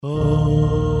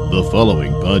The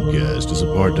following podcast is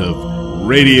a part of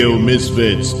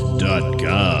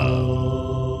RadioMisfits.com.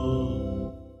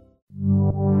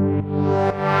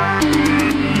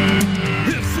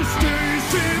 It's the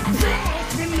Stacy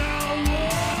Prussman Hour.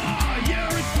 Yeah,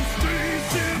 it's the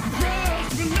Stacy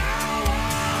Prussman Hour.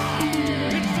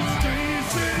 It's the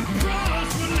Stacy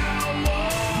Prussman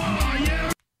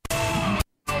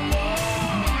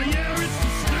Hour. Yeah, it's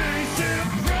the Stacy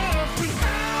Prussman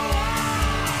Hour.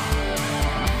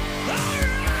 All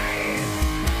right.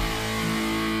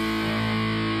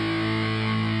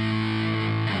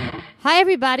 Hi,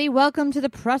 everybody. Welcome to the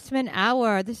Prussman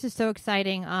Hour. This is so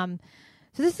exciting. So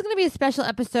this is going to be a special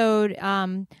episode.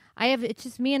 It's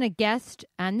just me and a guest,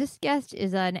 and this guest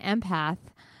is an empath.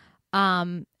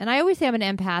 And I always say I'm an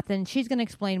empath, and she's going to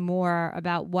explain more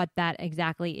about what that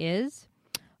exactly is.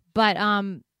 But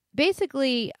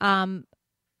basically,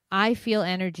 I feel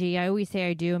energy. I always say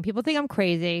I do, and people think I'm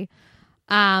crazy.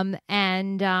 And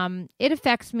it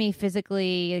affects me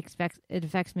physically. It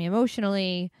affects me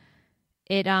emotionally.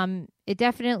 It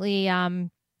definitely has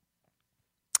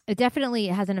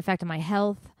an effect on my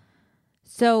health.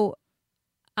 So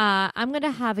I'm going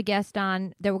to have a guest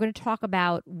on that we're going to talk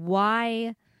about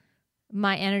why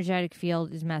my energetic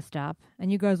field is messed up.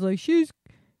 And you guys are like,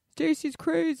 Stacy's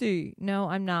crazy. No,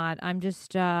 I'm not. I'm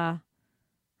just I've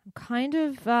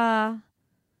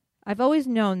always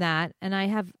known that, and I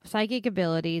have psychic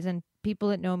abilities, and people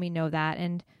that know me know that.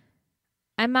 And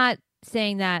I'm not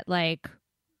saying that like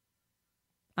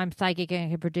I'm psychic and I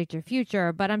can predict your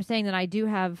future, but I'm saying that I do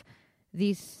have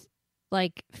these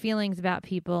like feelings about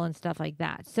people and stuff like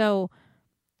that. So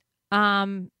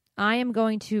I am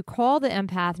going to call the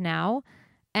empath now,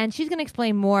 and she's going to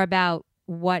explain more about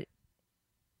what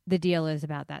the deal is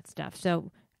about that stuff.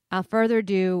 So without further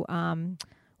ado,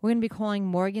 we're going to be calling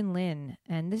Morgan Lynn,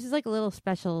 and this is like a little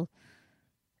special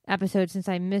episode since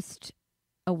I missed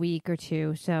a week or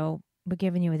two, so we're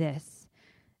giving you this.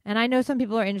 And I know some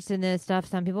people are interested in this stuff,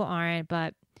 some people aren't,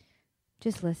 but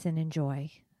just listen,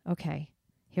 enjoy. Okay,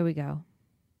 here we go.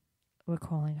 We're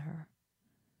calling her.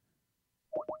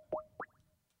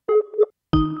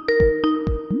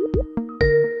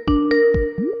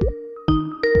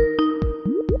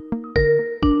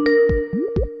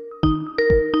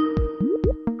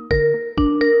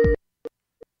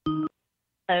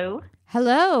 Hello.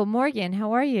 Hello, Morgan.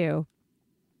 How are you?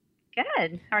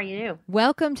 Good. How are you?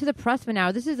 Welcome to the Prussman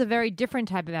Hour. This is a very different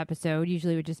type of episode.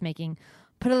 Usually we're just making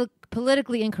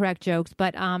politically incorrect jokes,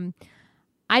 but I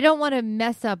don't want to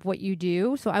mess up what you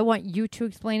do, so I want you to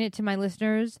explain it to my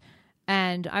listeners.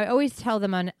 And I always tell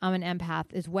them I'm an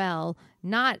empath as well,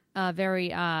 not a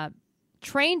very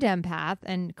trained empath,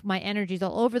 and my energy's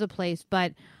all over the place,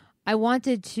 but I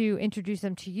wanted to introduce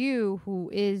them to you, who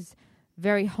is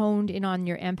very honed in on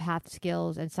your empath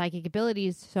skills and psychic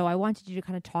abilities. So I wanted you to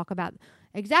kind of talk about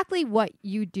exactly what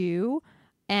you do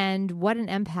and what an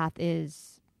empath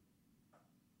is.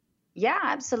 Yeah,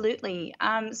 absolutely.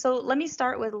 So let me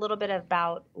start with a little bit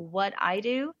about what I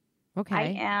do. Okay.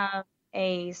 I am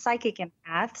a psychic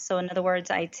empath. So in other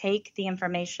words, I take the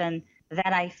information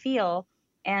that I feel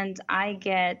and I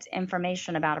get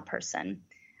information about a person.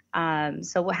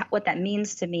 So what that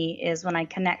means to me is when I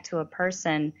connect to a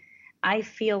person, I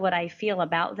feel what I feel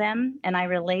about them, and I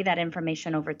relay that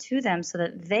information over to them so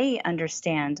that they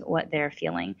understand what they're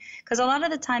feeling. Because a lot of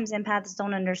the times empaths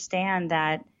don't understand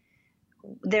that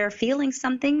they're feeling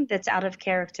something that's out of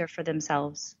character for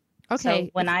themselves. Okay. So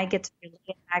when I get to relay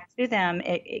it back to them,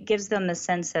 it gives them a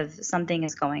sense of something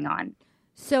is going on.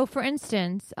 So for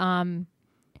instance,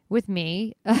 with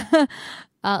me,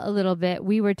 a little bit,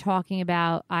 we were talking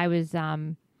about, I was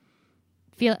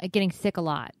getting sick a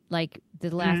lot, like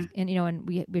the last, and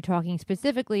we were talking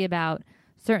specifically about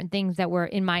certain things that were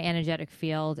in my energetic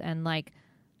field, and like,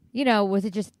 was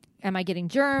it just, am I getting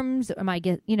germs? Am I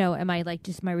like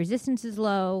just my resistance is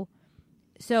low?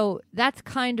 So that's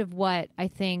kind of what I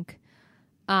think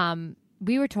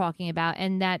we were talking about,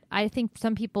 and that I think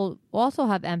some people also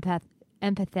have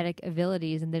empathetic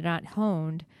abilities and they're not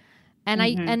honed. And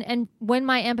and when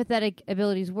my empathetic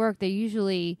abilities work, they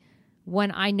usually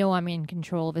when I know I'm in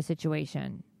control of a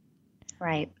situation.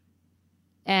 Right.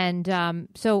 And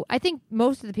so I think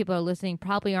most of the people who are listening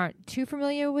probably aren't too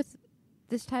familiar with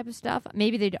this type of stuff.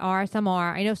 Maybe they are. Some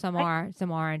are. I know some are.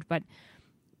 Some aren't. But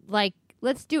like,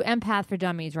 let's do empath for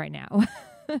dummies right now.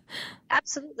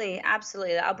 Absolutely.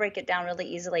 Absolutely. I'll break it down really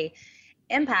easily.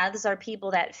 Empaths are people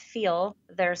that feel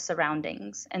their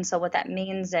surroundings. And so what that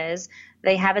means is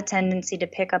they have a tendency to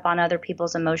pick up on other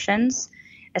people's emotions,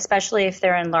 especially if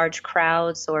they're in large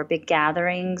crowds or big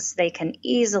gatherings. They can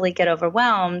easily get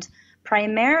overwhelmed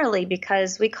primarily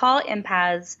because we call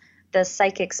empaths the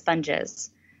psychic sponges.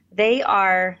 They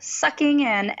are sucking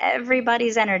in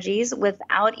everybody's energies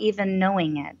without even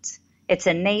knowing it. It's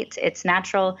innate, it's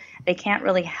natural. They can't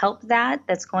really help that.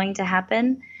 That's going to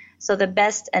happen. So the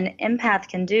best an empath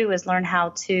can do is learn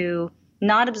how to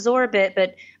not absorb it,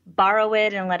 but borrow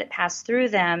it and let it pass through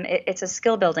them. It's a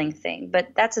skill building thing. But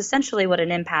that's essentially what an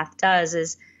empath does,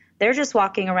 is they're just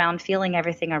walking around feeling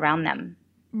everything around them.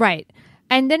 Right.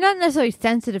 And they're not necessarily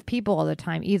sensitive people all the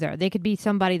time either. They could be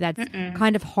somebody that's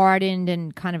kind of hardened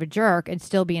and kind of a jerk and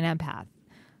still be an empath.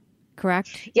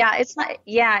 Correct? Yeah, it's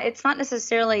not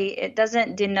necessarily, it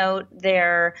doesn't denote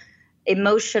their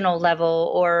emotional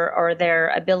level or their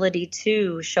ability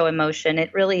to show emotion.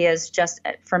 It really is just,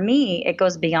 for me, it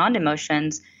goes beyond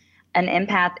emotions. An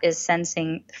empath is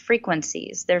sensing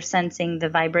frequencies. They're sensing the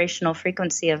vibrational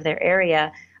frequency of their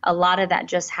area. A lot of that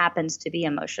just happens to be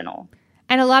emotional.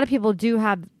 And a lot of people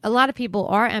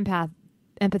are empathetic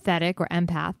or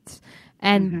empaths,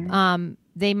 and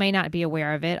they may not be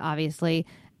aware of it, obviously.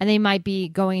 And they might be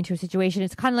going into a situation.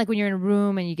 It's kind of like when you're in a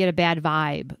room and you get a bad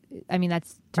vibe. I mean,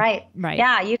 that's right. Right.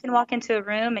 Yeah, you can walk into a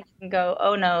room and you can go,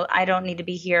 oh, no, I don't need to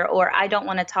be here, or I don't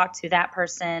want to talk to that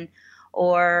person,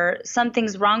 or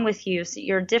something's wrong with you, so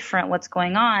you're different, what's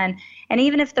going on? And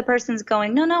even if the person's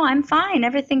going, no, I'm fine,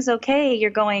 everything's okay,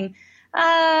 you're going,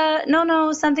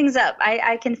 no, something's up.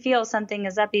 I can feel something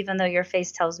is up, even though your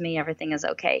face tells me everything is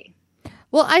okay.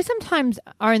 Well, I sometimes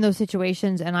are in those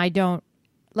situations and I don't,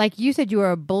 like you said, you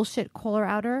were a bullshit caller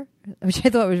outer, which I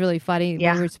thought was really funny.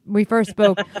 Yeah. When we first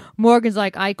spoke, Morgan's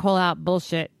like, I call out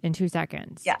bullshit in 2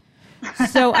 seconds. Yeah.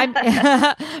 So I'm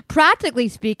practically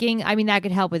speaking, I mean, that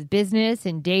could help with business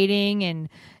and dating and,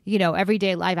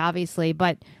 everyday life, obviously.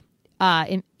 But,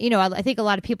 I think a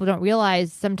lot of people don't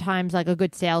realize sometimes like a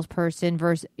good salesperson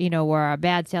versus, or a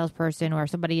bad salesperson or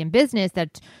somebody in business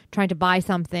that's trying to buy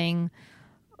something,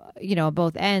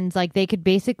 both ends, like they could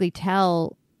basically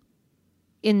tell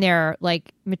in their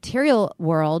like material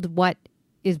world what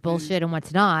is bullshit and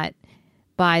what's not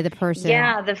by the person.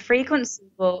 Yeah, the frequency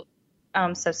will,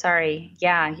 so sorry.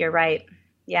 Yeah, you're right.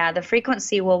 Yeah, the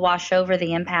frequency will wash over the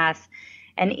empath.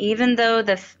 And even though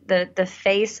the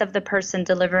face of the person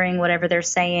delivering whatever they're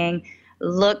saying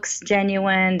looks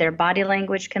genuine, their body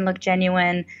language can look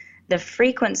genuine, the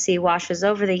frequency washes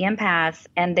over the empath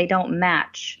and they don't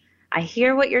match. I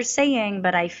hear what you're saying,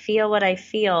 but I feel what I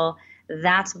feel.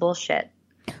 That's bullshit.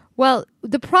 Well,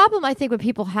 the problem I think what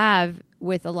people have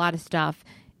with a lot of stuff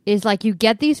is like you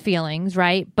get these feelings,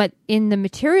 right? But in the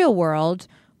material world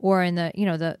or in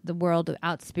the, the world of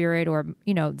out spirit or,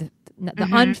 the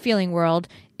unfeeling world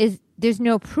is there's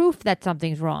no proof that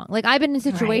something's wrong. Like I've been in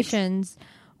situations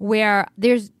where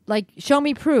there's like, show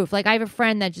me proof. Like I have a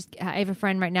friend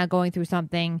right now going through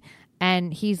something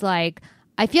and he's like,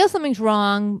 I feel something's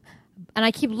wrong and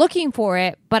I keep looking for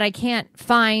it, but I can't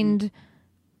find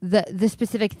the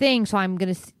specific thing. So I'm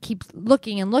going to keep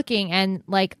looking and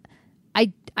like,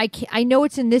 I know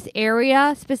it's in this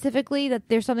area specifically that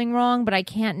there's something wrong, but I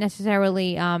can't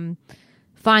necessarily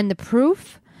find the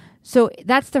proof. So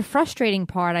that's the frustrating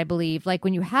part, I believe. Like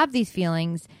when you have these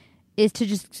feelings is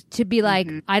to be like,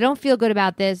 I don't feel good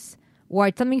about this,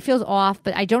 or something feels off,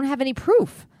 but I don't have any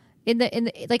proof in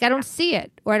the like I don't see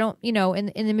it, or I don't,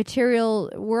 in the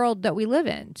material world that we live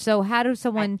in. So how does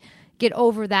someone get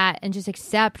over that and just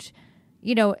accept,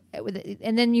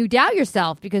 and then you doubt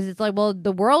yourself because it's like, well,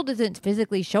 the world isn't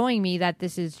physically showing me that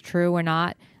this is true or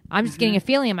not. I'm just getting a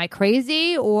feeling. Am I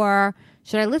crazy, or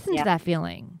should I listen to that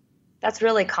feeling? That's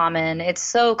really common. It's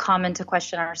so common to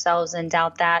question ourselves and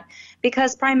doubt that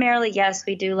because primarily, yes,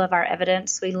 we do love our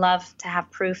evidence. We love to have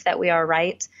proof that we are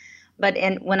right. But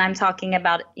when I'm talking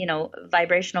about,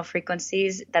 vibrational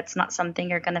frequencies, that's not something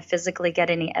you're going to physically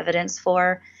get any evidence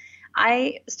for.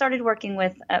 I started working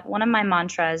with one of my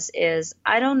mantras is,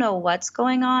 I don't know what's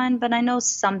going on, but I know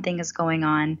something is going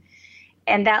on.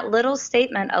 And that little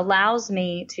statement allows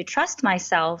me to trust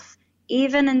myself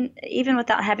even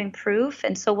without having proof.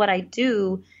 And so what I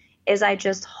do is I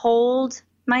just hold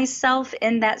myself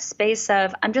in that space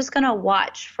of, I'm just going to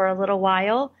watch for a little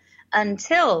while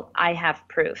until I have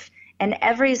proof. And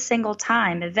every single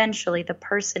time, eventually the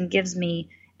person gives me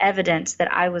evidence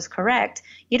that I was correct.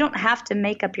 You don't have to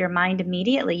make up your mind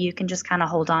immediately. You can just kind of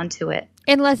hold on to it.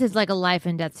 Unless it's like a life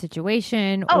and death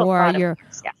situation obviously,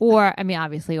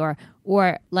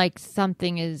 or like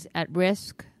something is at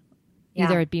risk.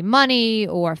 Either it be money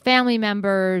or family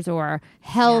members or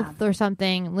health or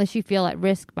something, unless you feel at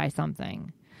risk by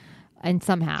something. And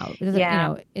somehow,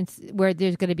 it's where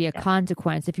there's going to be a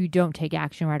consequence if you don't take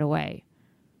action right away.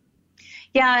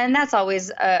 Yeah, and that's always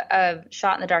a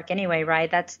shot in the dark anyway, right?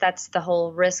 That's the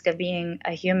whole risk of being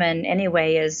a human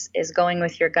anyway, is going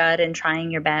with your gut and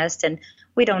trying your best, and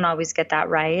we don't always get that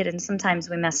right, and sometimes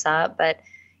we mess up, but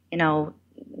you know,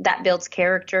 that builds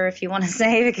character, if you want to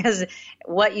say, because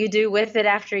what you do with it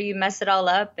after you mess it all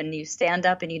up and you stand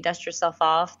up and you dust yourself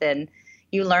off, then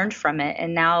you learned from it,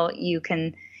 and now you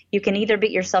can either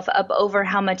beat yourself up over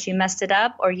how much you messed it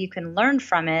up, or you can learn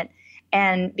from it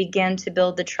and begin to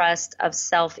build the trust of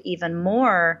self even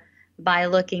more by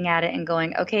looking at it and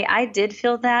going, okay, I did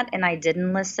feel that and I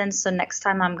didn't listen. So next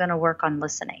time I'm going to work on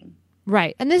listening.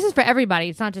 Right. And this is for everybody.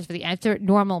 It's not just for it's for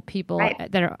normal people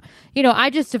Right. that are, I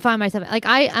just define myself like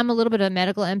I'm a little bit of a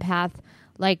medical empath.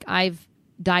 Like I've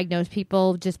diagnosed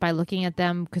people just by looking at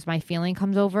them because my feeling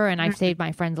comes over, and I've saved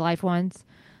my friend's life once.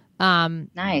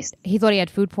 Nice. He thought he had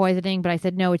food poisoning, but I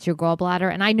said, no, it's your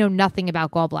gallbladder. And I know nothing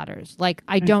about gallbladders. Like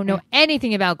I don't know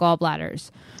anything about gallbladders.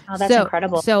 Oh, that's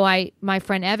incredible. So my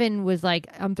friend Evan was like,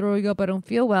 I'm throwing up. I don't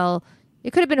feel well.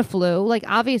 It could have been a flu. Like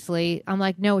obviously I'm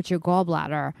like, no, it's your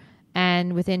gallbladder.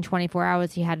 And within 24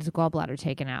 hours, he had his gallbladder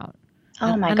taken out.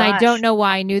 Oh my and gosh. I don't know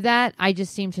why I knew that. I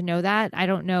just seem to know that. I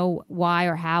don't know why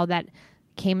or how that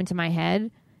came into my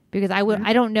head, because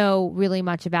I don't know really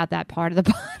much about that part of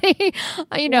the body.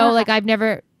 Like I've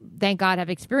never, thank God, have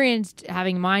experienced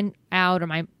having mine out, or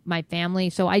my family.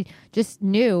 So I just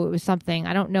knew it was something.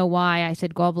 I don't know why I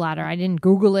said gallbladder. I didn't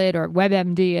Google it or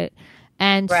WebMD it.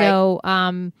 And Right. so,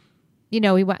 he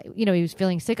was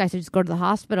feeling sick. I said, just go to the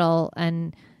hospital.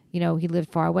 And, he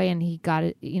lived far away, and he got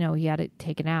it, he had it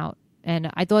taken out.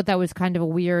 And I thought that was kind of a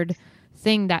weird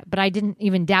thing but I didn't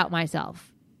even doubt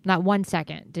myself. Not 1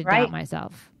 second did Right. doubt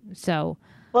myself. So,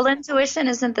 Well, intuition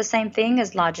isn't the same thing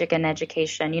as logic and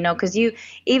education, because you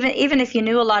even if you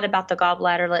knew a lot about the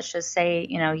gallbladder, let's just say,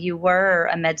 you were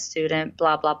a med student,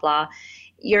 blah, blah, blah,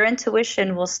 your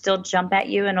intuition will still jump at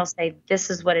you and it'll say, this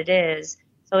is what it is.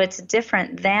 So it's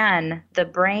different than the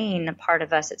brain part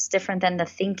of us. It's different than the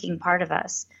thinking part of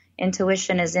us.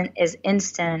 Intuition is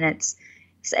instant. It's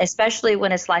especially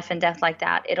when it's life and death like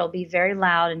that. It'll be very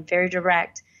loud and very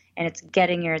direct, and it's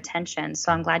getting your attention.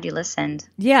 So I'm glad you listened.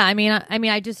 yeah, I mean,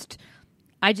 I just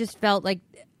felt like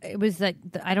it was like,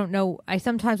 I don't know. I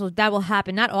sometimes that will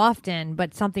happen, not often,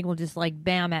 but something will just like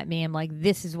bam at me. I'm like,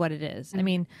 this is what it is. I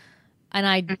mean, and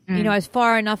I was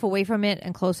far enough away from it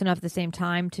and close enough at the same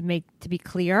time to be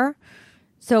clear.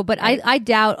 So, but I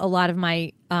doubt a lot of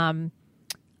my,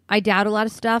 I doubt a lot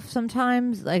of stuff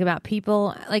sometimes, like about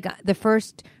people. Like the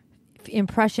first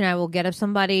impression I will get of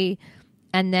somebody,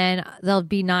 and then they'll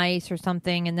be nice or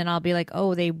something, and then I'll be like,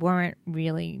 oh, they weren't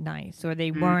really nice, or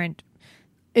they weren't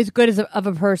as good as of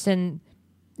a person,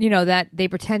 that they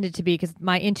pretended to be, because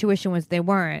my intuition was they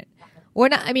weren't. Or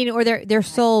not, I mean, or their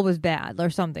soul was bad or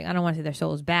something. I don't want to say their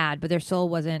soul was bad, but their soul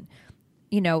wasn't,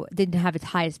 didn't have its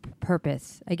highest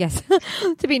purpose, I guess,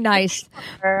 to be nice.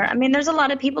 I mean, there's a lot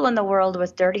of people in the world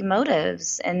with dirty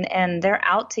motives, and they're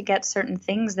out to get certain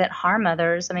things that harm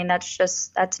others. I mean,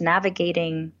 that's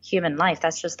navigating human life.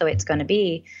 That's just the way it's going to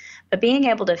be. But being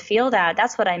able to feel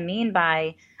that's what I mean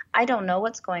by, I don't know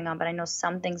what's going on, but I know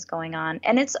something's going on.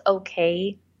 And it's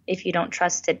okay if you don't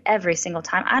trust it every single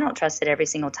time. I don't trust it every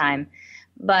single time.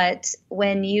 But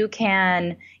when you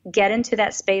can get into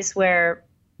that space where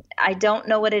I don't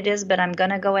know what it is, but I'm going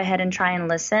to go ahead and try and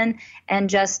listen and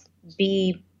just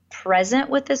be present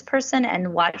with this person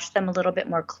and watch them a little bit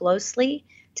more closely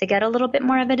to get a little bit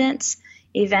more evidence,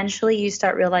 eventually you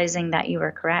start realizing that you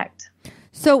were correct.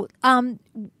 So,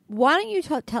 why don't you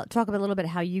talk about a little bit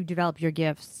how you develop your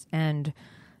gifts and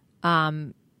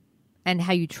how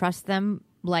you trust them,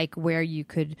 like where you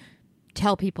could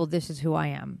tell people this is who I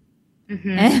am.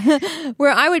 Mm-hmm.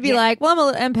 Where I would be like, well,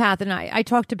 I'm an empath, and I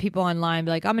talk to people online,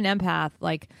 be like, I'm an empath,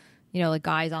 like, like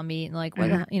guys I'll meet, and like,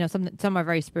 what, some are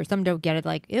very spiritual, some don't get it,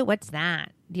 like, ew, what's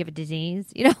that? Do you have a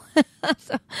disease?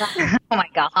 So. Oh my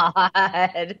God,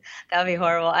 that would be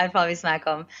horrible. I'd probably smack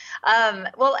them.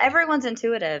 Well, everyone's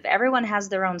intuitive. Everyone has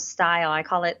their own style. I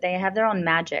call it, they have their own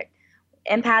magic.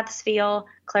 Empaths feel,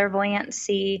 clairvoyants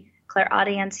see,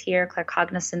 clairaudience hear,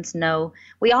 claircognizance know.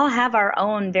 We all have our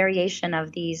own variation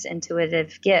of these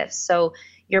intuitive gifts. So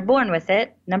you're born with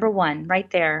it. Number one,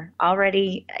 right there,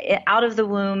 already out of the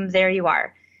womb, there you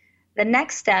are. The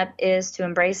next step is to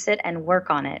embrace it and work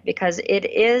on it, because it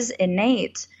is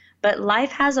innate. But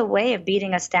life has a way of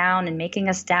beating us down and making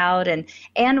us doubt,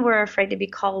 and we're afraid to be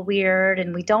called weird,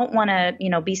 and we don't want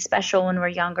to, be special when we're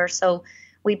younger. So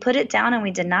we put it down and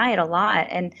we deny it a lot.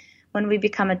 And when we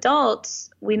become adults,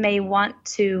 we may want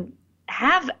to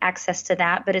have access to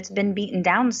that, but it's been beaten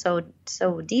down so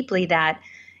deeply that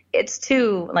it's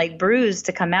too like bruised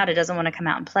to come out. It doesn't want to come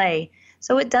out and play.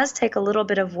 So it does take a little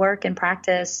bit of work and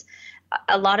practice.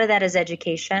 A lot of that is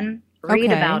education. Read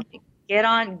Okay. about it. Get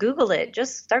on, Google it.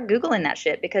 Just start Googling that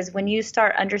shit, because when you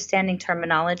start understanding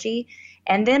terminology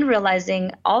and then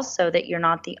realizing also that you're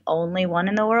not the only one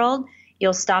in the world,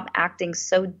 you'll stop acting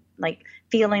so like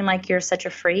feeling like you're such a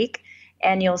freak,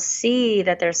 and you'll see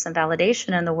that there's some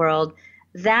validation in the world.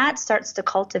 That starts to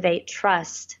cultivate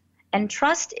trust. And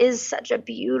trust is such a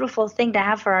beautiful thing to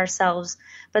have for ourselves,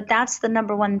 but that's the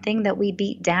number one thing that we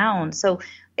beat down. So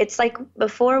it's like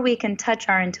before we can touch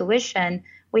our intuition,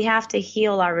 we have to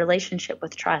heal our relationship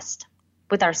with trust,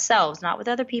 with ourselves, not with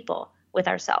other people, with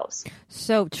ourselves.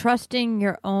 So trusting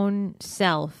your own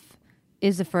self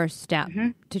is the first step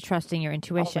to trusting your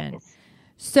intuition. Always.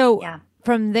 So Yeah.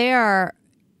 from there,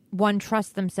 one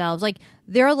trusts themselves. Like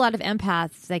there are a lot of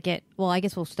empaths that get. Well, I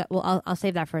guess I'll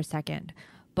save that for a second.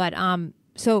 But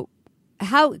so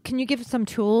how can you give some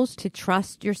tools to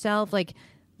trust yourself? Like,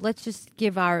 let's just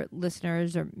give our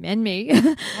listeners and me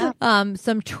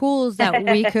some tools that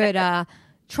we could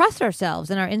trust ourselves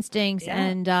and our instincts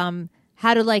and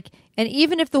how to and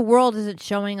even if the world isn't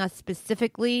showing us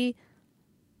specifically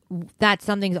that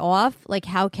something's off, like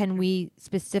how can we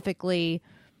specifically,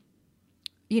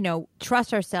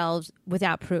 trust ourselves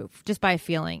without proof, just by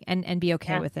feeling and be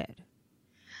okay with it?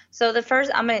 So this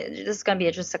is going to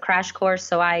be just a crash course.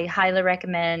 So I highly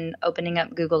recommend opening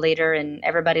up Google later and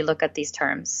everybody look at these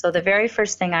terms. So the very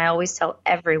first thing I always tell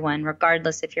everyone,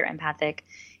 regardless if you're empathic,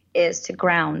 is to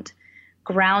ground.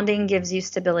 Grounding gives you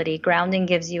stability. Grounding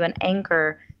gives you an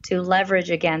anchor to leverage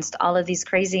against all of these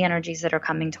crazy energies that are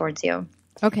coming towards you.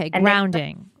 Okay, And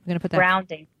grounding. I'm going to put that.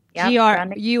 Grounding. Yep,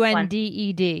 grounding is one.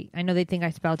 GRUNDED. I know they think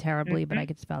I spell terribly, but I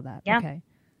could spell that. Yeah. Okay.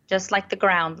 Just like the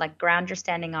ground, like ground you're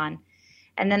standing on.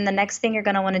 And then the next thing you're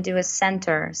going to want to do is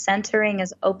center. Centering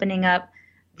is opening up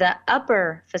the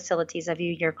upper facilities of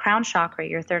you, your crown chakra,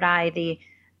 your third eye,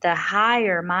 the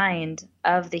higher mind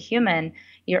of the human.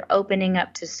 You're opening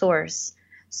up to source.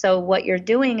 So what you're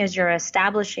doing is you're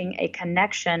establishing a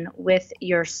connection with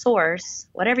your source,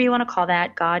 whatever you want to call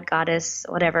that, God, goddess,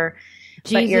 whatever.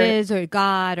 Jesus or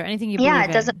God or anything you believe in. Yeah,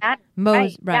 it doesn't matter.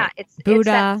 Right. Yeah, it's Buddha. It's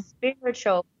that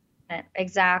spiritual component.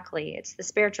 Exactly. It's the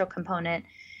spiritual component.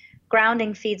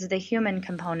 Grounding feeds the human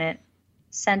component.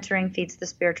 Centering feeds the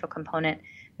spiritual component.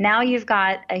 Now you've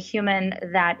got a human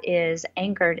that is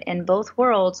anchored in both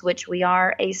worlds, which we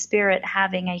are a spirit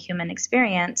having a human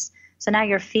experience. So now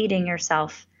you're feeding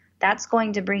yourself. That's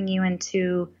going to bring you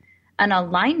into an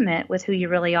alignment with who you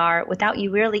really are without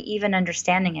you really even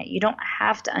understanding it. You don't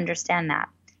have to understand that.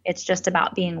 It's just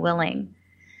about being willing.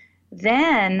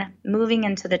 Then moving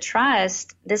into the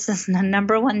trust, this is the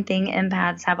number one thing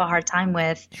empaths have a hard time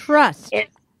with. Trust.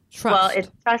 Well, it's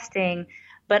trusting,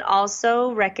 but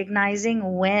also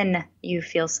recognizing when you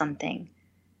feel something.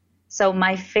 So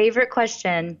my favorite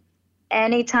question,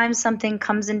 anytime something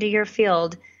comes into your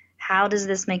field, how does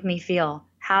this make me feel?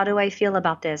 How do I feel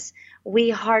about this?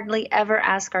 We hardly ever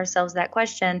ask ourselves that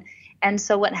question. And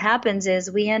so what happens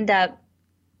is we end up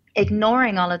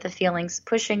ignoring all of the feelings,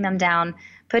 pushing them down,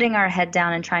 putting our head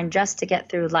down and trying just to get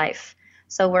through life.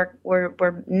 So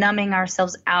we're numbing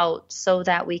ourselves out so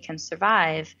that we can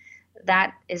survive.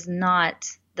 That is not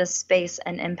the space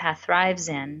an empath thrives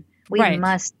in. We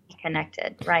must be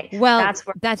connected, right? Well,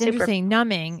 that's interesting.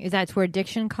 Numbing is that's where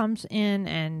addiction comes in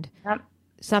and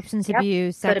substance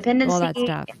abuse, codependency, all that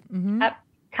stuff. Mm-hmm.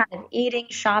 Kind of eating,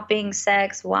 shopping,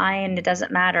 sex, wine, it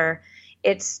doesn't matter.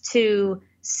 It's to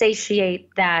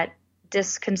satiate that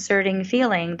disconcerting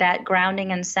feeling that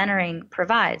grounding and centering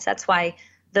provides. That's why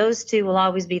those two will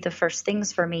always be the first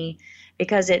things for me,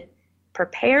 because it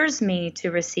prepares me to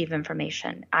receive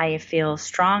information. I feel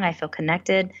strong. I feel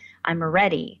connected. I'm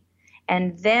ready.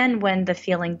 And then when the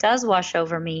feeling does wash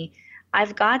over me,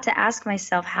 I've got to ask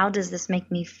myself, how does this make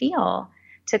me feel?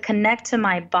 To connect to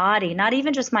my body, not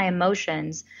even just my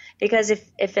emotions. Because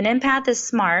if an empath is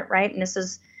smart, right, and this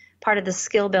is part of the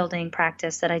skill building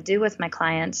practice that I do with my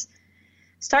clients,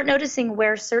 start noticing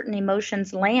where certain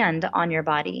emotions land on your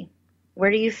body.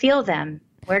 Where do you feel them?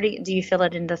 Where do you feel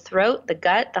it in the throat, the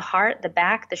gut, the heart, the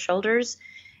back, the shoulders?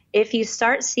 If you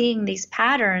start seeing these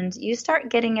patterns, you start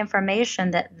getting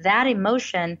information that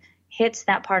emotion hits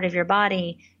that part of your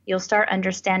body. You'll start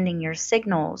understanding your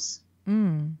signals.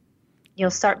 You'll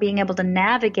start being able to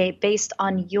navigate based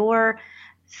on your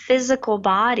physical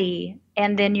body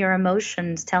and then your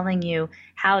emotions telling you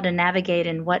how to navigate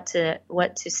and what to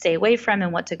stay away from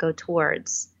and what to go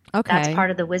towards. Okay. That's part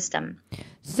of the wisdom.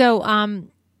 So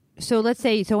let's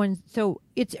say so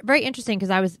it's very interesting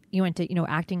because you went to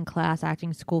acting class,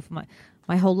 acting school for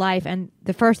my whole life, and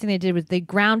the first thing they did was the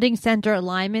grounding, center,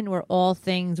 alignment were all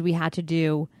things we had to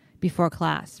do before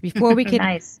class. Before we could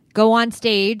Nice. go on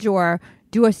stage or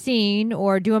do a scene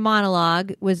or do a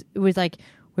monologue, it was like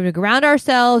we're going to ground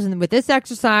ourselves, and with this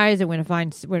exercise, and we're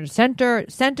going to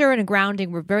center and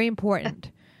grounding were very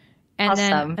important. And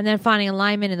Awesome. then finding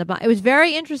alignment in the body. It was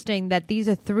very interesting that these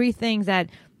are 3 things that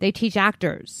they teach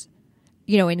actors,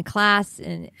 in class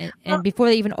and before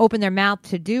they even open their mouth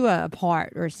to do a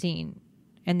part or a scene,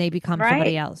 and they become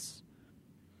somebody else.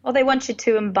 Well, they want you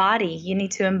to embody. You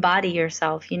need to embody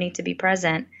yourself. You need to be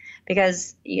present,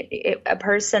 because a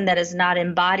person that is not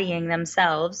embodying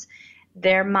themselves,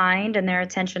 their mind and their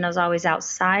attention is always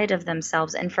outside of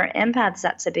themselves. And for empaths,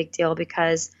 that's a big deal,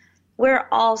 because we're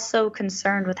all so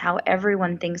concerned with how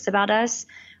everyone thinks about us.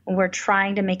 We're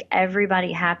trying to make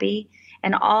everybody happy.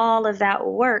 And all of that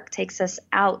work takes us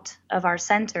out of our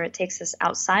center. It takes us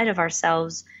outside of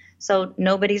ourselves. So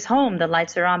nobody's home. The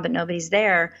lights are on, but nobody's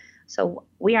there. So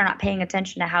we are not paying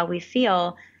attention to how we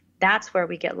feel. That's where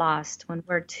we get lost, when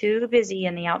we're too busy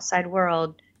in the outside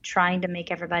world trying to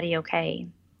make everybody okay.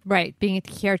 Right. Being a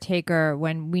caretaker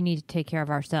when we need to take care of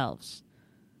ourselves.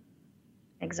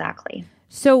 Exactly.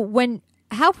 So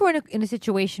how if we're in a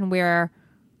situation where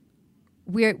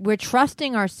we're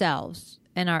trusting ourselves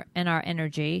and our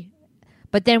energy,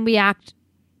 but then we act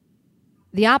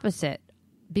the opposite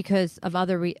because of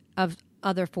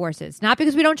other forces, not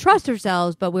because we don't trust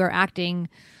ourselves, but we're acting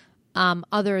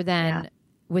other than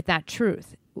with that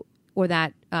truth or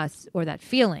that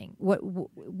feeling.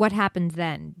 What happens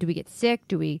then? Do we get sick?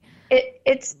 Do we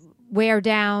It's wear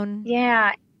down?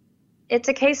 Yeah, it's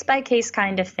a case-by-case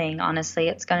kind of thing, honestly.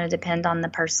 It's going to depend on the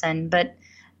person. But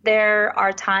there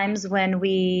are times when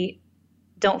we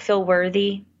don't feel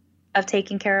worthy of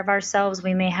taking care of ourselves.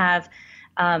 We may have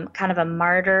kind of a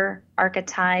martyr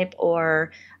archetype,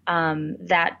 or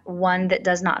that one that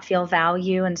does not feel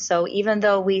value. And so even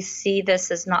though we see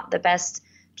this as not the best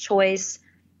choice,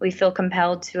 we feel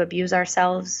compelled to abuse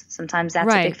ourselves. Sometimes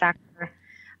that's a big factor.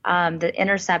 The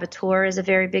inner saboteur is a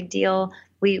very big deal.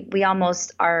 We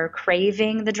almost are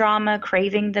craving the drama,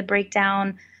 craving the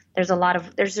breakdown. There's a lot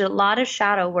of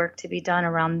shadow work to be done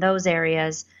around those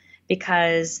areas,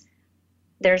 because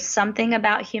there's something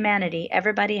about humanity.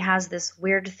 Everybody has this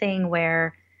weird thing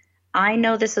where I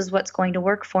know this is what's going to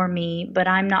work for me, but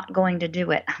I'm not going to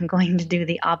do it. I'm going to do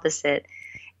the opposite.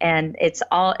 And it's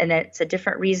a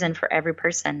different reason for every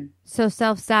person. So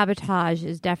self-sabotage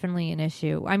is definitely an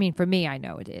issue. I mean, for me, I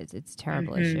know it is. It's a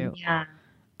terrible issue. Yeah.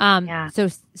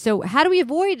 So how do we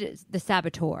avoid the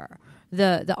saboteur,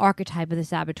 the archetype of the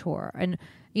saboteur, and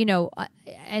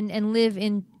and live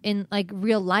in like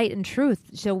real light and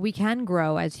truth, so we can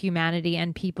grow as humanity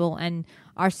and people and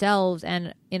ourselves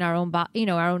and in our own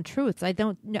our own truths. I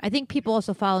think people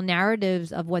also follow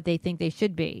narratives of what they think they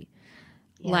should be,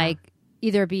 like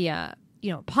either be a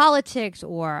politics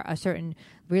or a certain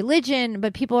religion,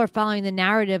 but people are following the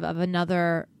narrative of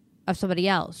somebody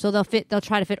else. So they'll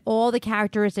try to fit all the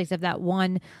characteristics of that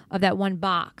one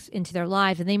box into their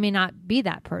lives, and they may not be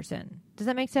that person. Does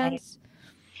that make sense?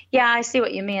 Yeah, I see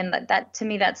what you mean. That to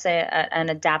me, that's an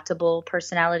adaptable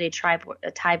personality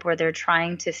type where they're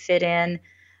trying to fit in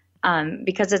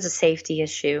because it's a safety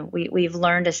issue. We've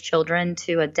learned as children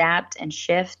to adapt and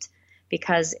shift,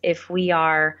 because if we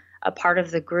are a part of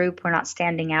the group, we're not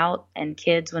standing out. And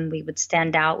kids, when we would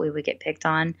stand out, we would get picked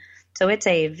on. So it's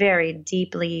a very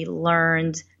deeply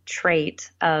learned trait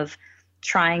of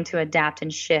trying to adapt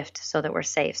and shift so that we're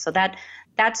safe. So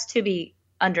that's to be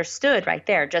understood right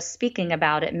there. Just speaking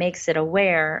about it makes it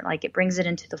aware, like it brings it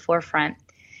into the forefront.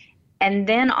 And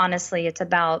then honestly, it's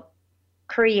about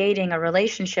creating a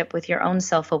relationship with your own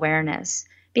self-awareness,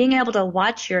 being able to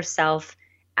watch yourself,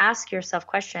 ask yourself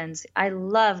questions. I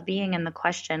love being in the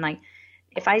question. Like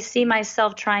if I see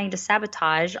myself trying to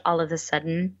sabotage all of a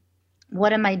sudden,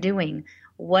 what am I doing?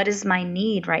 What is my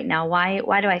need right now? Why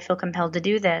do I feel compelled to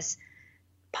do this?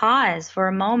 Pause for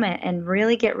a moment and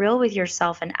really get real with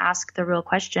yourself and ask the real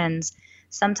questions.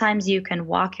 Sometimes you can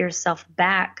walk yourself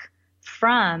back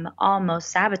from almost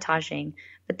sabotaging,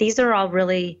 but these are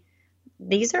really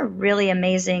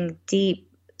amazing, deep,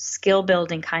 skill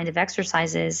building kind of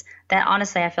exercises that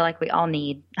honestly I feel like we all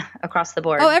need across the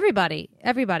board. Oh, everybody.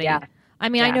 Yeah. I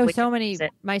mean, I know so many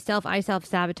myself. I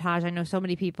self-sabotage. I know so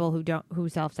many people who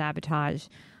self-sabotage.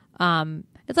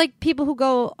 It's like people who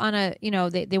go on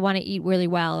they want to eat really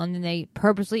well, and then they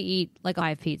purposely eat like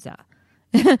live pizza,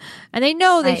 and they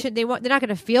know they're not going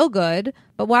to feel good.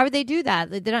 But why would they do that?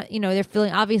 They're not,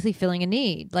 they're obviously feeling a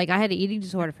need. Like I had an eating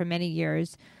disorder for many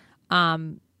years.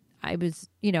 I was,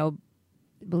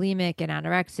 bulimic and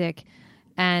anorexic,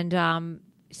 and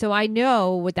so I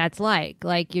know what that's like.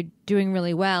 Like you're doing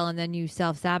really well, and then you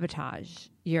self-sabotage.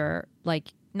 You're like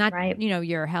not, Right.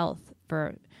 your health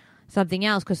for something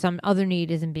else because some other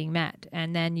need isn't being met.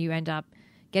 And then you end up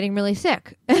getting really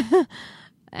sick.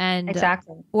 And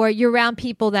Exactly. or you're around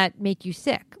people that make you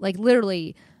sick. Like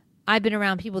literally, I've been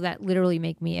around people that literally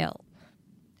make me ill.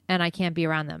 And I can't be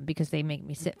around them because they make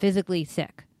me sick, physically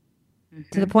sick.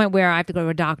 To the point where I have to go to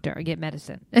a doctor and get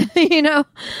medicine.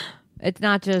 It's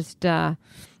not just,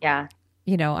 Yeah.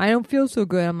 I don't feel so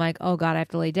good. I'm like, oh God, I have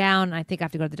to lay down. I think I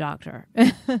have to go to the doctor.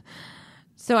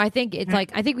 So I think it's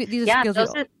like, I think these are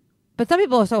skills. But some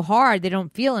people are so hard, they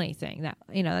don't feel anything.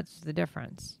 That's the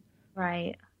difference.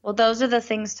 Right. Well, those are the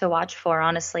things to watch for,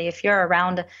 honestly. If you're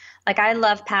around, like I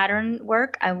love pattern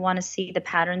work, I want to see the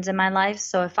patterns in my life.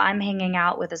 So if I'm hanging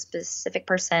out with a specific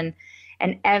person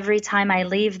and every time I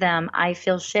leave them, I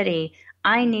feel shitty,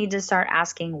 I need to start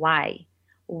asking why.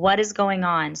 What is going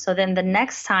on? So then the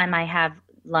next time I have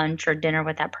lunch or dinner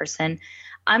with that person,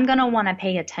 I'm going to want to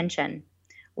pay attention.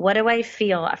 What do I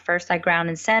feel? At first, I ground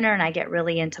and center and I get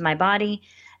really into my body.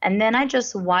 And then I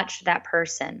just watch that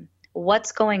person.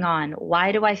 What's going on?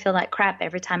 Why do I feel like crap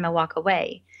every time I walk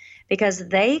away? Because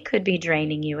they could be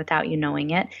draining you without you knowing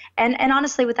it. And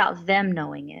honestly, without them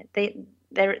knowing it. They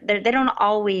don't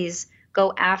always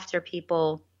go after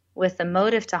people with a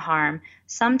motive to harm.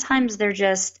 Sometimes they're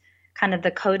just kind of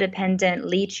the codependent,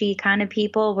 leechy kind of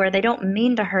people where they don't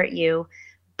mean to hurt you,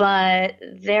 but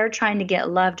they're trying to get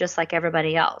love just like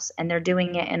everybody else. And they're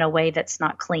doing it in a way that's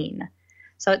not clean.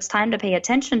 So it's time to pay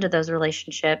attention to those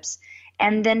relationships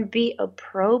and then be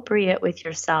appropriate with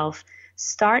yourself.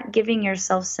 Start giving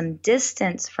yourself some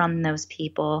distance from those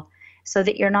people so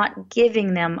that you're not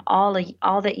giving them all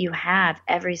that you have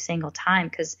every single time,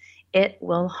 because it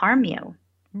will harm you.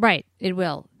 Right. It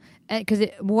will. Because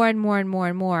more and more and more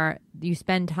and more you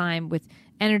spend time with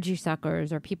energy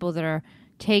suckers or people that are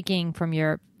taking from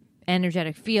your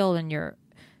energetic field and your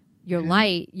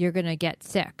light, you're going to get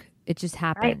sick. It just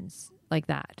happens like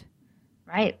that.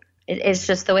 Right. It's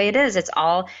just the way it is. It's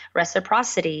all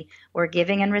reciprocity. We're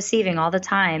giving and receiving all the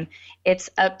time. It's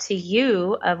up to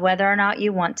you of whether or not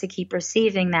you want to keep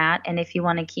receiving that and if you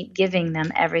want to keep giving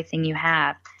them everything you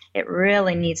have. It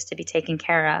really needs to be taken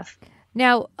care of.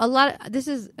 Now, this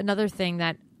is another thing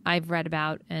that I've read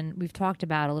about and we've talked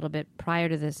about a little bit prior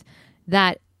to this,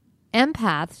 that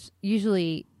empaths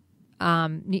usually,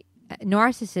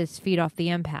 narcissists feed off the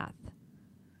empath.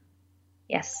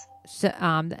 Yes. So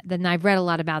then I've read a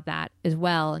lot about that as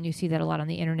well, and you see that a lot on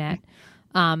the internet.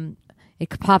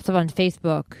 It pops up on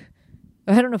Facebook.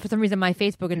 I don't know, for some reason my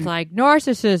Facebook, it's like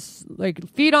narcissists like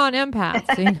feed on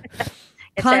empaths.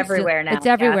 It's everywhere now. It's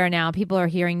everywhere now. People are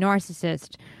hearing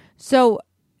narcissist. So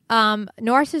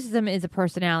narcissism is a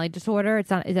personality disorder.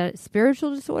 It's not. Is that a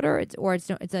spiritual disorder? It's a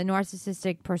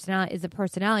narcissistic personality. Is a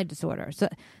personality disorder. So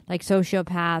like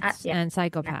sociopaths and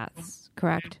psychopaths,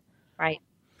 correct? Right.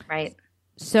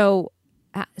 So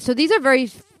these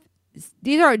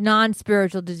are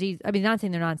non-spiritual disease. I mean, not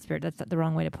saying they're non-spiritual. That's the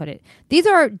wrong way to put it. These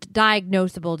are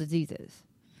diagnosable diseases.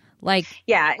 Like,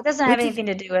 yeah, it doesn't have anything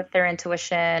to do with their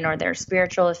intuition or their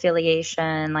spiritual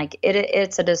affiliation. Like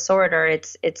it's a disorder.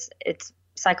 It's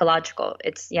psychological.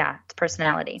 It's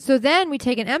personality. So then we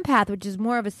take an empath, which is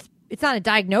more of it's not a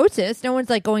diagnosis. No one's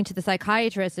like going to the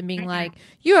psychiatrist and being like,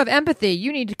 you have empathy.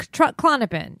 You need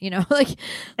Klonopin, like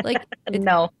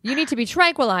no, you need to be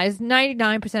tranquilized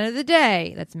 99% of the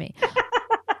day. That's me.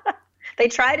 They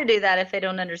try to do that if they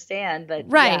don't understand, but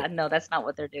no, that's not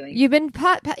what they're doing. You've been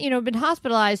been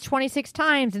hospitalized 26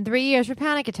 times in 3 years for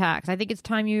panic attacks. I think it's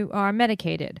time you are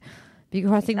medicated because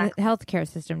costing the healthcare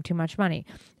system too much money.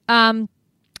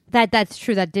 That's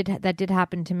true. That did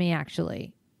happen to me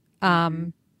actually.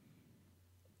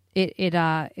 It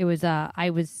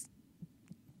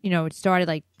started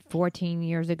like 14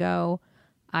 years ago.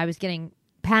 I was getting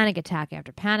panic attack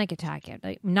after panic attack,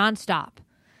 like nonstop.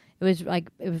 It was like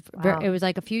it was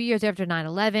like a few years after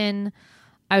 9/11.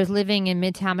 I was living in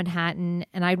Midtown Manhattan,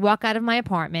 and I'd walk out of my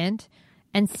apartment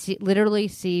and literally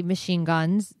see machine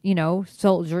guns.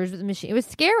 Soldiers with machine. It was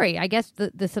scary. I guess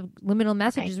the subliminal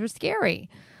messages were scary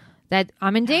that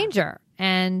I'm in danger.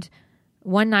 And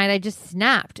one night I just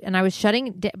snapped, and I was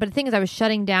but the thing is, I was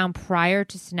shutting down prior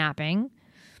to snapping.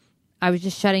 I was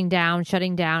just shutting down,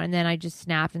 and then I just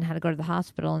snapped and had to go to the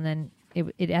hospital, and then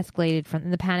it escalated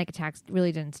and the panic attacks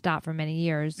really didn't stop for many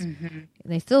years. Mm-hmm.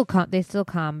 They still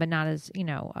come, but not as, they're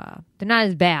not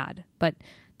as bad, but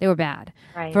they were bad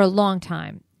for a long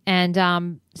time.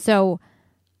 And so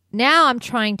now I'm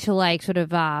trying to like sort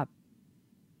of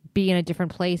be in a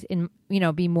different place and,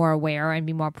 be more aware and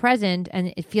be more present,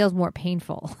 and it feels more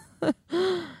painful.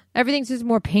 Everything's just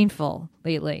more painful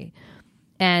lately.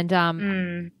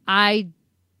 And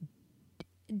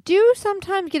do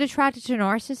sometimes get attracted to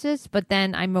narcissists, but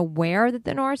then I'm aware that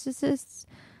they're narcissists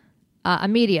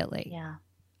immediately. Yeah.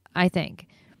 I think.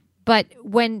 But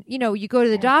when, you go to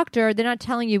the doctor, they're not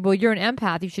telling you, well, you're an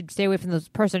empath. You should stay away from those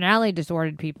personality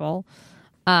disordered people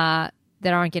that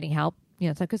aren't getting help.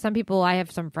 Because some people, I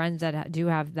have some friends that do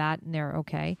have that and they're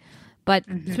okay. But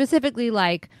specifically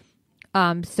like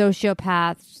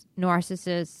sociopaths,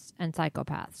 narcissists, and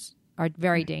psychopaths are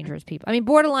very dangerous people. I mean,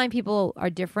 borderline people are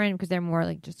different because they're more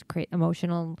like just create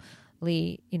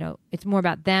emotionally, it's more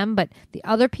about them. But the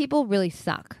other people really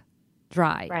suck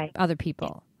dry. Right. Other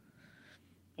people.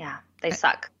 Yeah, they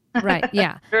suck. Right,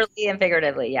 yeah. Literally and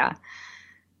figuratively, yeah.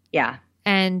 Yeah.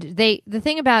 And the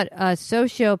thing about a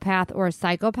sociopath or a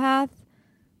psychopath,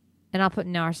 and I'll put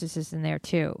narcissist in there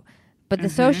too, but the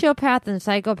sociopath and the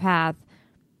psychopath,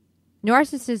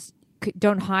 narcissists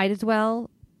don't hide as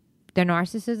well. Their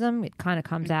narcissism, it kind of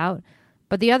comes out.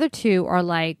 But the other two are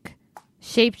like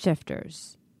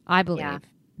shapeshifters, I believe. Yeah.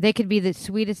 They could be the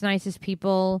sweetest, nicest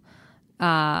people,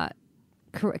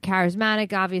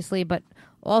 charismatic, obviously, but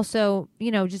also,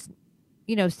 just,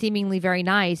 seemingly very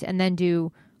nice and then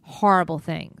do horrible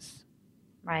things.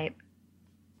 Right.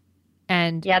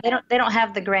 And yeah, they don't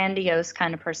have the grandiose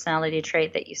kind of personality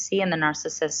trait that you see in the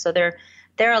narcissist. So they're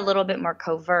a little bit more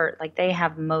covert. Like they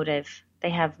have motive.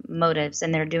 They have motives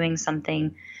and they're doing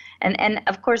something. And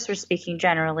of course we're speaking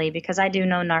generally because I do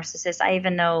know narcissists. I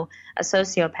even know a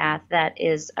sociopath that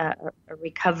is a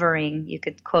recovering, you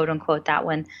could quote unquote that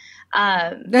one.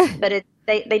 But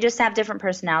they just have different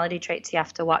personality traits you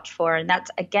have to watch for. And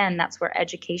that's where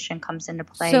education comes into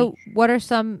play. So what are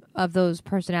some of those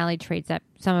personality traits that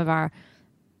some of our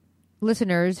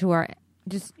listeners who are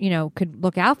just, could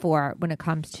look out for when it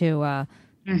comes to a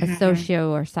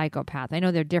socio or psychopath? I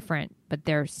know they're different, but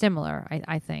they're similar,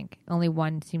 I think. Only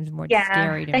one seems more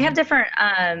scary to me. They have different,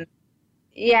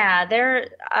 they're,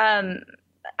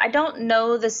 I don't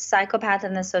know the psychopath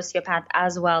and the sociopath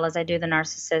as well as I do the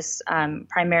narcissist,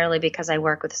 primarily because I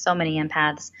work with so many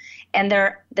empaths, and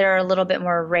they're a little bit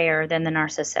more rare than the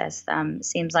narcissist.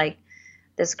 Seems like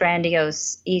this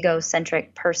grandiose,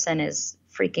 egocentric person is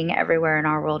freaking everywhere in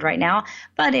our world right now.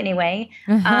 But anyway,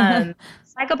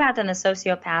 psychopath and the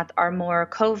sociopath are more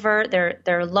covert. They're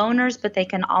loners, but they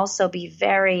can also be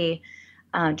very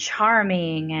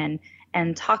charming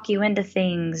and talk you into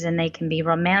things, and they can be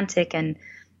romantic and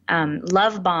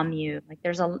love bomb you. Like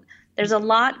there's a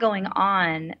lot going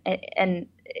on, and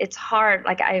it's hard.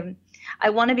 Like I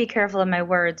want to be careful of my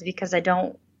words because I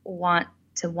don't want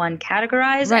to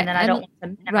categorize, and then I don't want to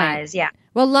minimize. Right. Yeah.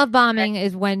 Well, love bombing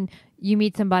is when you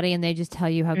meet somebody and they just tell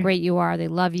you how great you are. They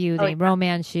love you. They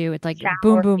romance you. It's like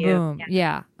boom, boom, boom.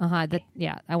 Yeah.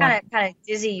 I want kind of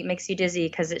dizzy, makes you dizzy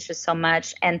because it's just so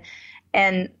much.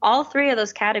 And all three of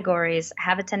those categories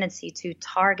have a tendency to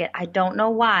target. I don't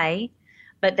know why,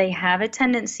 but they have a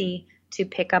tendency to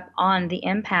pick up on the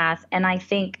empath. And I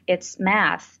think it's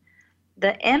math.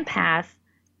 The empath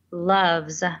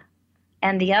loves,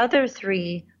 and the other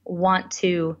three want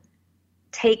to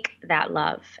take that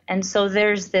love. And so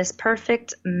there's this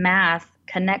perfect math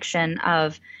connection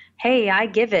of, hey, I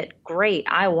give it, great,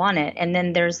 I want it. And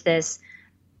then there's this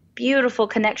beautiful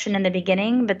connection in the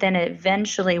beginning, but then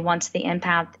eventually once the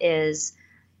empath is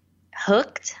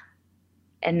hooked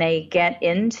and they get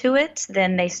into it,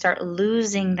 then they start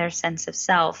losing their sense of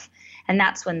self. And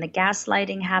that's when the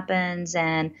gaslighting happens,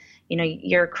 and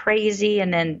you're crazy,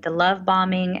 and then the love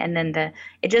bombing, and then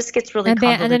it just gets really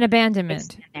convoluted. And then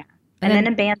abandonment. And then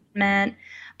abandonment.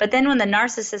 But then when the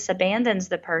narcissist abandons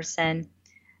the person,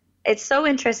 it's so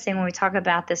interesting when we talk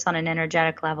about this on an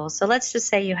energetic level. So let's just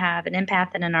say you have an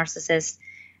empath and a narcissist,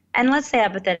 and let's say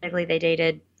hypothetically they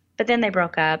dated, but then they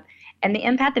broke up, and the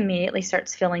empath immediately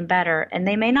starts feeling better. And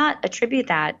they may not attribute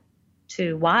that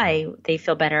to why they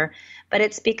feel better, but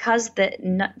it's because the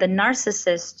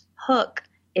narcissist hook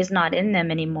is not in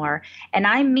them anymore. And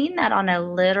I mean that on a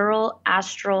literal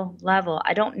astral level.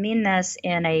 I don't mean this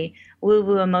in a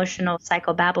woo-woo emotional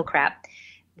psychobabble crap.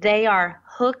 They are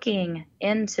hooking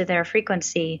into their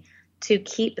frequency to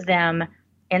keep them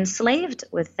enslaved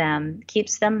with them,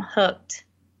 keeps them hooked.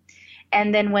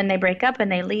 And then when they break up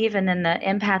and they leave and then the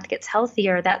empath gets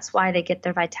healthier, that's why they get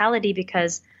their vitality,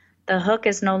 because the hook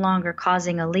is no longer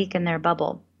causing a leak in their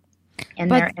bubble, in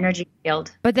their energy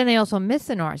field. But then they also miss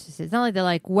the narcissist. It's not like they're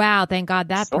like, wow, thank God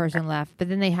that person left. But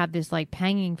then they have this like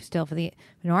panging still for the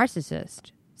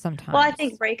narcissist sometimes. Well, I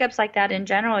think breakups like that in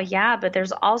general, yeah. But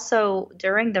there's also,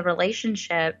 during the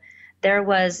relationship, there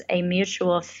was a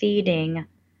mutual feeding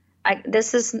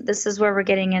This is where we're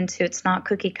getting into. It's not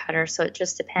cookie cutter, so it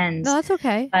just depends. No, that's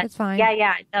okay. But That's fine.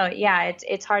 yeah.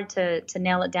 It's hard to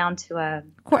nail it down to a.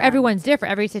 Of course, everyone's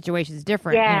different. Every situation is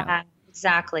different. Yeah,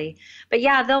 exactly. But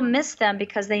yeah, they'll miss them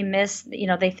because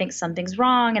they think something's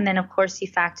wrong, and then of course you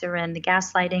factor in the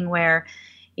gaslighting where,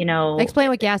 Explain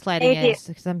what gaslighting maybe is.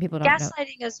 'Cause some people don't know.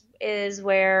 gaslighting is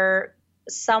where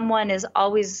someone is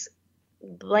always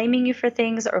blaming you for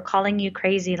things or calling you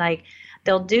crazy. Like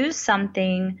they'll do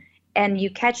something and you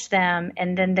catch them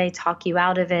and then they talk you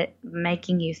out of it,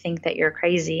 making you think that you're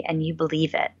crazy and you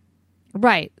believe it.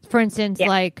 Right. For instance, Yeah.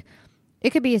 like it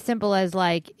could be as simple as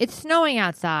like it's snowing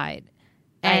outside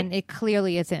and it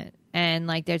clearly isn't. And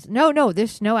like there's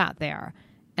snow out there.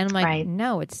 And I'm like, Right.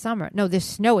 no, it's summer. No, there's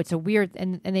snow. It's a weird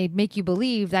and they make you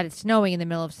believe that it's snowing in the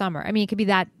middle of summer. I mean, it could be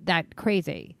that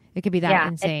crazy. It could be that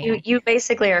insane. And you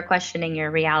basically are questioning your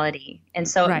reality. And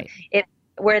so Right.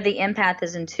 where the empath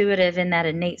is intuitive in that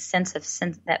innate sense of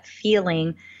that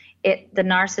feeling, the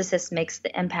narcissist makes the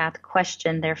empath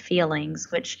question their feelings,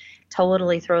 which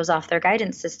totally throws off their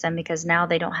guidance system because now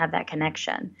they don't have that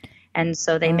connection. And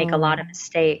so they make a lot of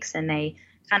mistakes and they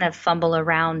kind of fumble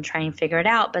around trying to figure it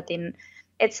out. But then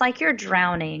it's like you're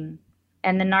drowning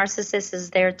and the narcissist is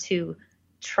there to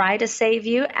try to save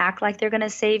you, act like they're going to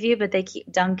save you, but they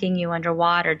keep dunking you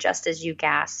underwater just as you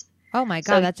gasp. Oh my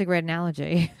God, that's a great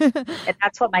analogy. And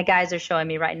that's what my guys are showing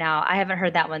me right now. I haven't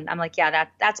heard that one. I'm like, yeah,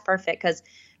 that's perfect because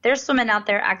there's swimming out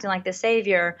there acting like the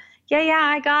savior. Yeah,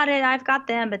 I got it. I've got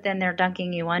them. But then they're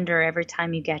dunking you under every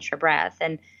time you get your breath.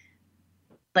 And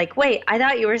like, wait, I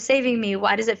thought you were saving me.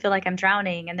 Why does it feel like I'm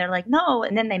drowning? And they're like, no.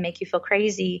 And then they make you feel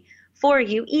crazy for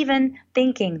you, even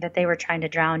thinking that they were trying to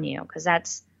drown you because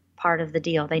that's part of the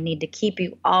deal. They need to keep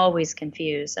you always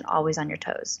confused and always on your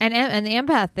toes. And the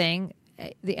empath thing,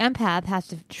 the empath has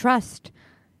to trust.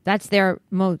 That's their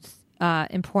most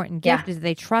important gift is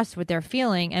they trust what they're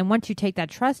feeling. And once you take that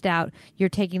trust out, you're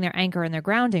taking their anchor and their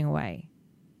grounding away.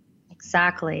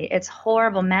 Exactly. It's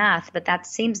horrible math, but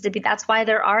that's why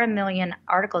there are a million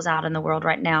articles out in the world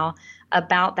right now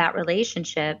about that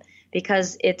relationship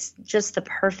because it's just the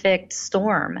perfect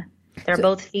storm. They're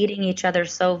both feeding each other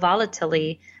so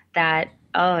volatilely that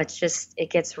it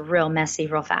gets real messy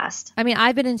real fast. I mean,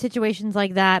 I've been in situations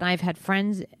like that. I've had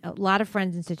a lot of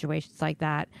friends in situations like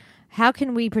that. How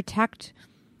can we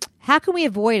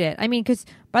avoid it? I mean, because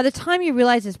by the time you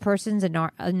realize this person's a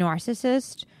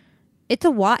narcissist, it's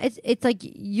it's like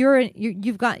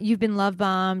you've been love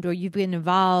bombed or you've been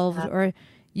involved or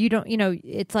you don't,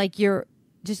 it's like you're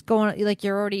just going, like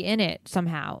you're already in it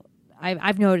somehow.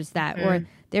 I've noticed that. Or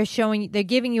they're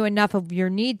giving you enough of your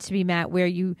needs to be met where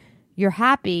you're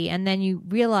happy and then you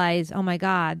realize, oh my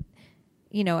God,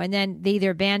 and then they either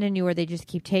abandon you or they just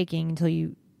keep taking until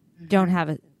you don't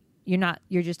have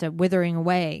you're just a withering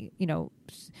away.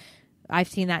 I've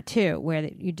seen that too, where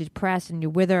you depress and you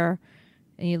wither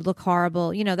and you look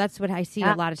horrible. That's what I see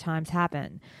a lot of times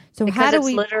happen. So because how do it's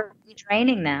we literally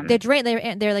draining them? They're drained.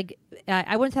 They're like,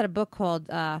 I once had a book called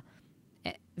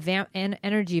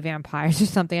Energy Vampires or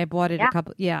something. I bought it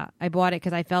I bought it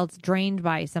because I felt drained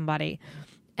by somebody.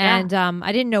 And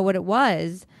I didn't know what it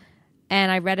was.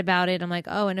 And I read about it. I'm like,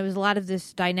 oh, and it was a lot of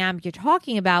this dynamic you're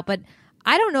talking about. But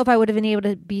I don't know if I would have been able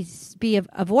to be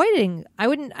avoiding.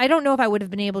 I don't know if I would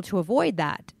have been able to avoid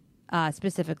that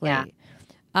specifically. Yeah.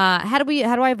 How do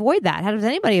I avoid that? How does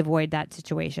anybody avoid that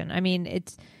situation? I mean,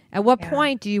 it's at what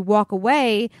point do you walk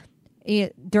away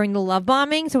during the love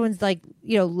bombing? Someone's like,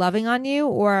 loving on you,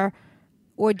 or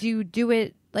do you do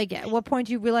it? Like, at what point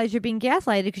do you realize you're being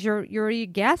gaslighted because you're already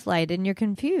gaslighted and you're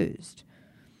confused?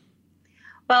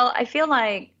 Well, I feel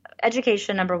like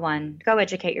education, number one, go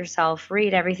educate yourself,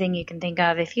 read everything you can think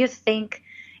of. If you think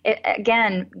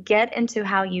again, get into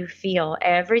how you feel.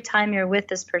 Every time you're with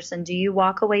this person, do you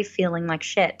walk away feeling like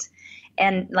shit?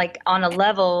 And like on a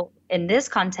level in this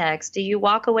context, do you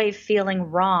walk away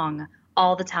feeling wrong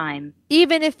all the time?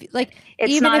 Even if even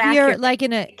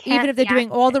if they're doing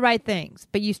all accurate. the right things,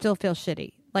 but you still feel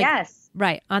shitty. Like, yes.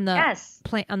 Right.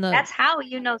 That's how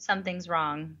you know something's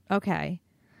wrong. Okay.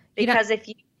 Because if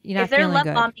they're love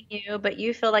bombing you, but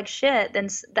you feel like shit, then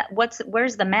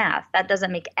where's the math? That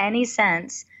doesn't make any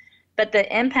sense. But the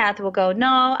empath will go,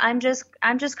 no, I'm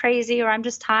just crazy, or I'm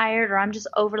just tired, or I'm just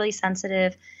overly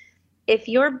sensitive. If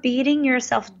you're beating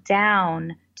yourself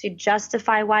down to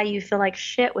justify why you feel like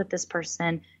shit with this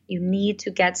person, you need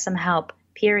to get some help,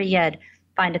 period.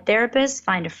 Find a therapist,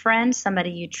 find a friend,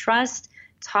 somebody you trust,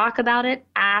 talk about it,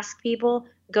 ask people,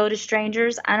 go to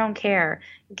strangers, I don't care.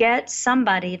 Get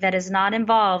somebody that is not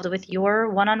involved with your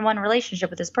one-on-one relationship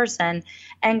with this person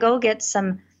and go get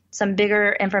some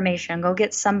bigger information. Go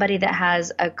get somebody that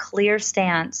has a clear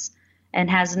stance and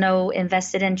has no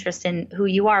invested interest in who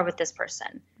you are with this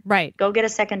person. Right. Go get a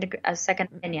second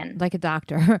opinion. Like a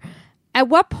doctor. At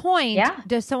what point Yeah.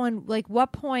 does someone, like,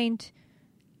 what point,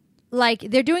 like,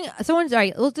 they're doing, someone's, all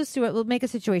right, let's just do it. We'll make a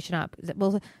situation up.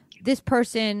 This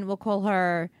person, we'll call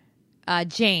her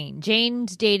Jane.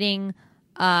 Jane's dating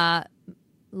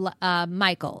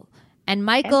Michael. And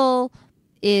Michael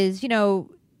is,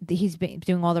 he's been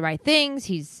doing all the right things.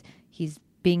 He's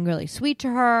being really sweet to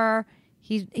her.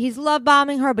 He's love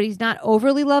bombing her, but he's not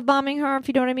overly love bombing her, if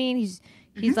you know what I mean. He's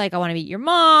like, I want to meet your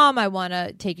mom. I want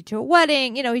to take you to a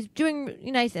wedding. He's doing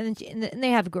nice, and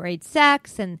they have great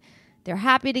sex, and they're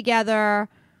happy together.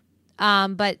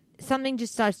 But something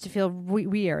just starts to feel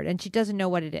weird, and she doesn't know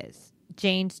what it is.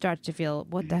 Jane starts to feel,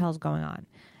 what the hell's going on?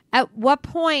 At what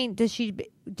point does she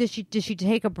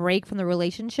take a break from the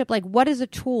relationship? Like, what is a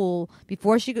tool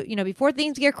before before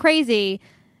things get crazy,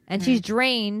 and she's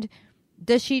drained?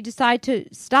 Does she decide to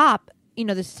stop,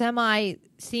 the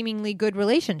seemingly good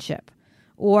relationship,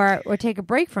 or take a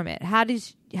break from it? How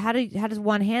does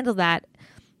one handle that,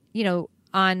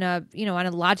 on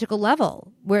a logical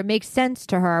level where it makes sense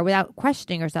to her without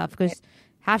questioning herself? Because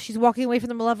half she's walking away from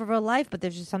the love of her life, but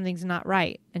there's just something's not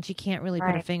right, and she can't really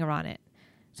put a finger on it.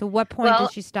 So, what point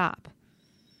does she stop?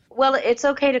 Well, it's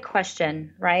okay to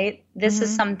question, right? This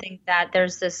is something that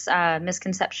there's this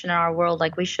misconception in our world,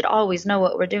 like we should always know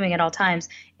what we're doing at all times.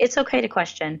 It's okay to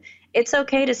question. It's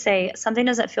okay to say something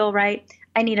doesn't feel right.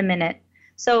 I need a minute.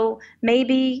 So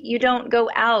maybe you don't go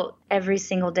out every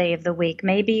single day of the week.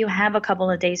 Maybe you have a couple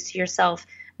of days to yourself.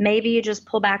 Maybe you just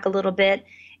pull back a little bit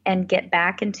and get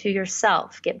back into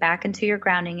yourself, get back into your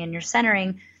grounding and your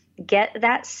centering, get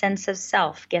that sense of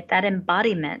self, get that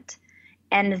embodiment,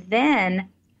 and then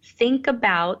think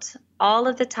about all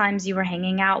of the times you were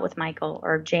hanging out with Michael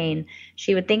or Jane.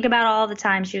 She would think about all the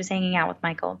times she was hanging out with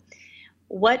Michael.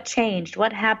 What changed?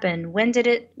 What happened? When did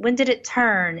it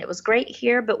turn? It was great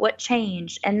here, but what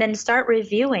changed? And then start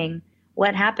reviewing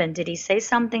what happened. Did he say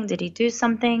something? Did he do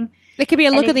something? It could be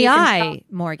a look in the eye,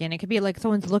 Morgan. It could be like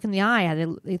someone's look in the eye, how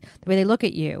the way they look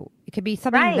at you. It could be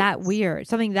something that weird,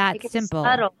 something that simple.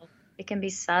 It can be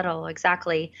subtle,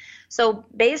 exactly. So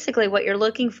basically what you're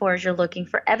looking for is you're looking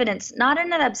for evidence, not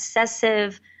in an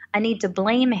obsessive, I need to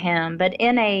blame him, but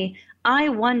in a, I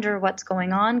wonder what's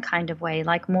going on kind of way,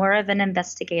 like more of an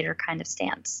investigator kind of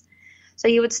stance. So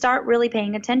you would start really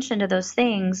paying attention to those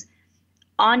things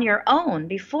on your own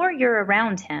before you're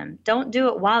around him. Don't do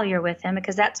it while you're with him,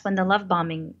 because that's when the love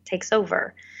bombing takes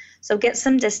over. So get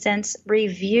some distance,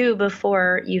 review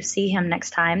before you see him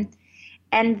next time.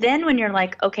 And then when you're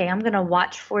like, okay, I'm going to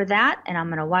watch for that, and I'm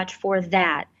going to watch for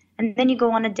that. And then you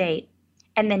go on a date,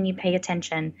 and then you pay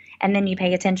attention. And then you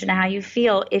pay attention to how you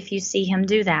feel if you see him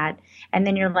do that. And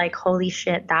then you're like, holy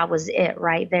shit, that was it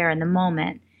right there in the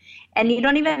moment. And you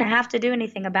don't even have to do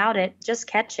anything about it. Just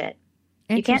catch it.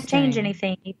 You can't change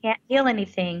anything. You can't heal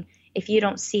anything if you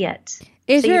don't see it.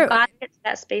 You've got to get to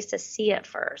that space to see it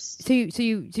first. So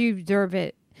you observe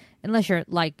it. Unless you're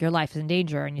like your life is in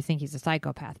danger and you think he's a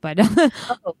psychopath, but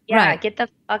Get the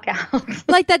fuck out.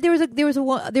 Like that, there was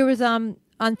on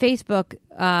Facebook,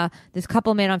 this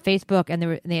couple made on Facebook,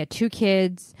 and they had 2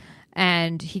 kids,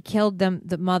 and he killed them,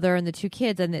 the mother and the 2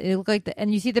 kids, and they look like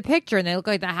and you see the picture, and they look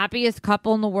like the happiest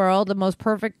couple in the world, the most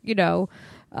perfect,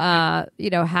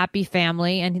 happy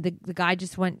family, and the guy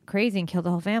just went crazy and killed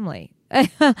the whole family.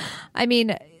 I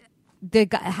mean, there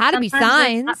had to be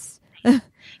signs.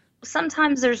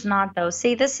 Sometimes there's not, though.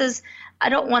 See, I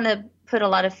don't want to put a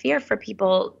lot of fear for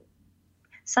people.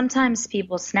 Sometimes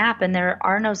people snap and there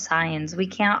are no signs.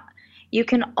 You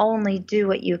can only do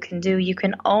what you can do. You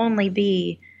can only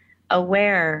be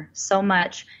aware so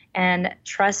much and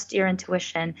trust your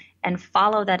intuition and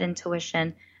follow that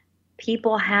intuition.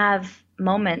 People have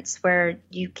moments where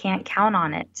you can't count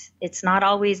on it. There's not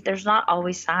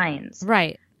always signs.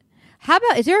 Right. How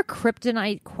about, is there a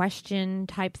kryptonite question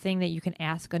type thing that you can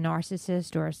ask a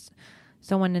narcissist or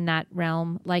someone in that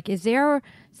realm? Like, is there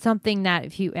something that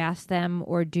if you ask them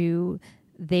or do,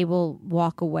 they will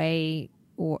walk away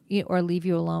or leave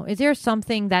you alone? Is there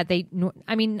something that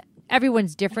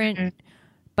everyone's different,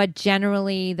 but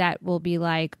generally that will be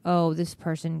like, oh, this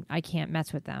person, I can't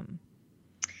mess with them?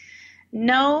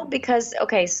 No, because,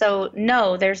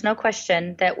 no, there's no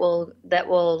question that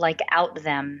will like out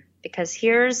them. Because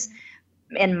here's,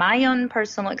 in my own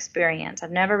personal experience,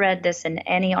 I've never read this in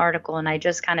any article, and I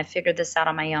just kind of figured this out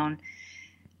on my own.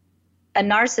 A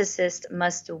narcissist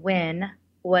must win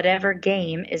whatever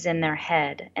game is in their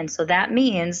head. And so that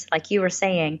means, like you were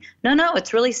saying, no,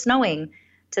 it's really snowing.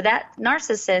 To that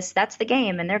narcissist, that's the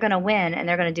game, and they're going to win, and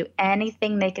they're going to do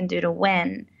anything they can do to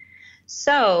win.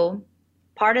 So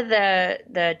part of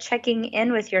the checking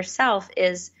in with yourself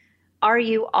is, are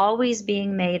you always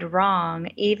being made wrong,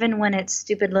 even when it's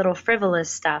stupid little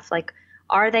frivolous stuff? Like,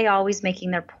 are they always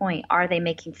making their point? Are they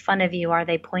making fun of you? Are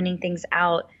they pointing things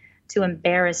out to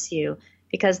embarrass you?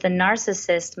 Because the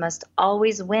narcissist must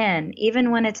always win,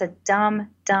 even when it's a dumb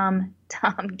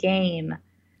game.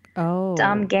 Oh.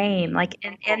 Dumb game. Like,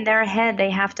 in their head,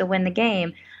 they have to win the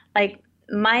game. Like,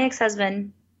 my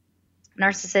ex-husband,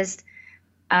 narcissist,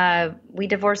 we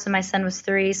divorced when my son was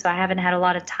 3, so I haven't had a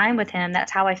lot of time with him.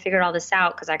 That's how I figured all this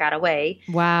out, because I got away.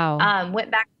 Wow.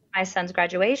 Went back to my son's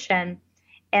graduation,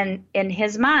 and in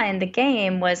his mind, the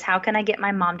game was, how can I get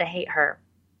my mom to hate her?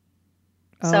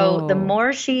 So the Oh.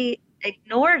 more she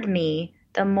ignored me,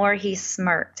 the more he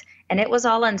smirked. And it was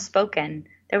all unspoken.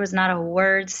 There was not a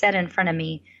word said in front of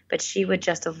me, but she would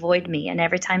just avoid me. And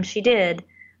every time she did,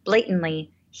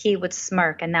 blatantly, he would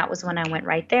smirk. And that was when I went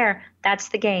right there. That's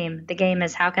the game. The game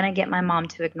is, how can I get my mom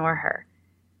to ignore her?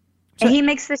 So- And he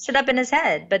makes this shit up in his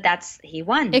head, but he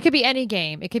won. It could be any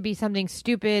game. It could be something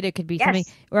stupid. It could be Yes. something,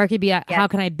 or it could be Yes. how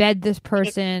can I bed this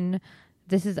person?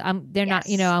 This is they're not,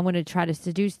 Yes. I'm going to try to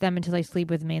seduce them until they sleep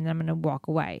with me, and then I'm going to walk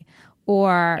away.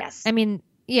 Or Yes. I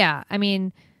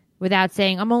mean, without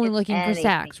saying I'm only It's looking for anything.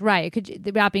 sex, right? It could,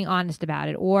 without being honest about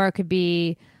it. Or it could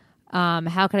be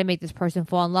how can I make this person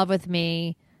fall in love with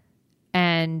me,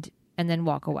 and then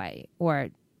walk away, or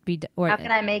How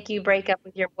can I make you break up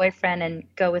with your boyfriend and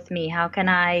go with me? How can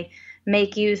I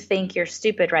make you think you're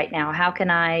stupid right now? How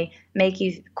can I make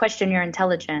you question your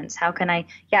intelligence? How can I?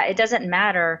 Yeah, it doesn't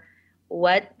matter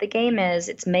what the game is.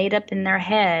 It's made up in their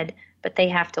head, but they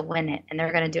have to win it, and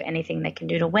they're going to do anything they can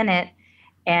do to win it.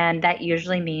 And that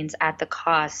usually means at the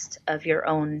cost of your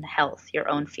own health, your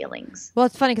own feelings. Well,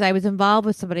 it's funny because I was involved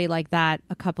with somebody like that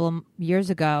a couple of years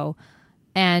ago,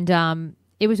 and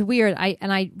it was weird.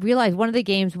 I realized one of the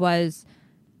games was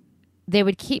they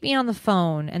would keep me on the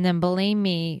phone and then blame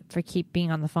me for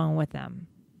being on the phone with them.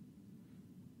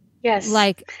 Yes.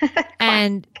 Like,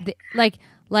 and like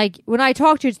when I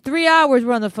talk to you, it's 3 hours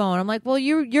we're on the phone. I'm like, well,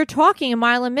 you're talking a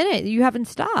mile a minute. You haven't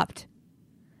stopped.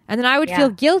 And then I would feel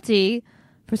guilty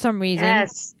for some reason.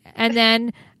 Yes. And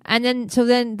then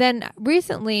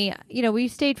recently, we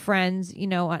stayed friends,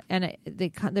 and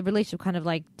the relationship kind of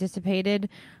like dissipated,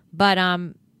 but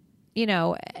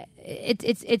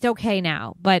it's okay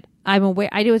now. But I'm aware,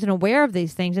 I wasn't aware of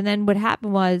these things. And then what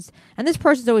happened was, and this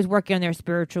person's always working on their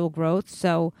spiritual growth,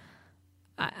 so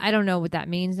I don't know what that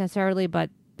means necessarily, but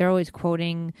they're always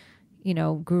quoting,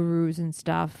 gurus and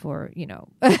stuff, or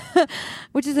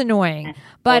which is annoying.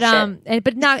 But Bullshit.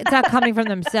 but it's not coming from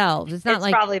themselves. It's not It's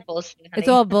like probably bullshit. Honey. it's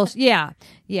all bullshit. Yeah.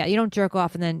 You don't jerk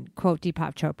off and then quote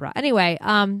Deepak Chopra. Anyway,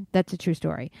 that's a true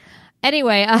story.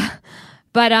 Anyway,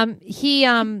 but he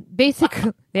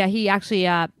basically he actually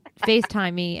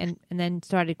FaceTimed me and then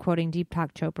started quoting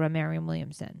Deepak Chopra, Marianne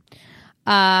Williamson.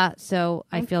 So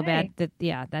I feel bad that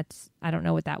that's, I don't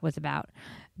know what that was about.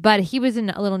 But he was a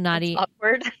little nutty. It's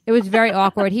awkward. It was very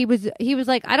awkward. He was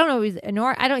like, I don't know,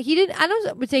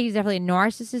 I would say he's definitely a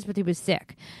narcissist, but he was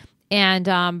sick.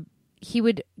 And he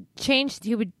would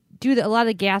do a lot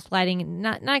of gaslighting,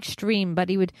 not extreme, but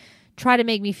he would try to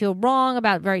make me feel wrong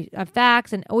about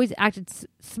facts, and always acted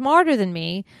smarter than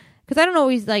me, because I don't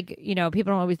always people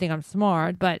don't always think I'm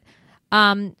smart, but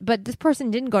this person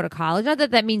didn't go to college. Not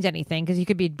that means anything, because you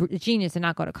could be a genius and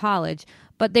not go to college,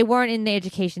 but they weren't in the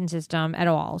education system at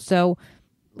all. So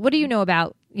what do you know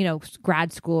about,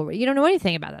 grad school? You don't know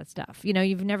anything about that stuff.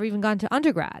 You've never even gone to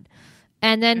undergrad.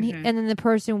 And then, and then the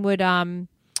person would, now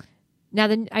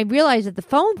then I realized that the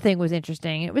phone thing was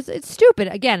interesting. It's stupid.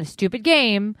 Again, a stupid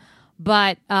game.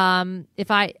 But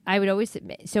if I would always,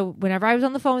 so whenever I was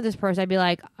on the phone with this person, I'd be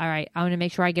like, all right, I want to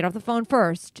make sure I get off the phone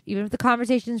first, even if the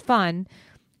conversation's fun.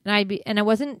 And I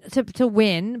wasn't to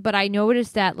win, but I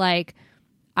noticed that, like,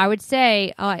 I would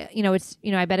say, I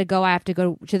better go. I have to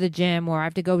go to the gym, or I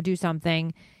have to go do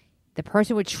something. The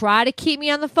person would try to keep me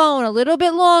on the phone a little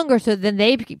bit longer, so then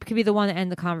they could be the one to end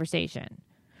the conversation.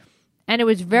 And it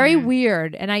was very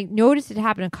weird. And I noticed it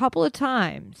happen a couple of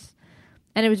times.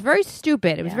 And it was very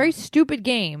stupid. It was a very stupid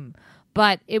game,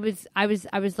 but I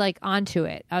was like onto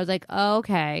it. I was like, oh,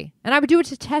 okay. And I would do it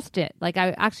to test it. Like, I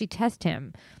would actually test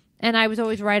him, and I was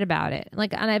always right about it.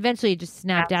 Like, and I eventually just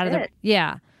snapped out of it.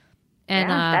 Yeah. And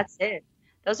that's it.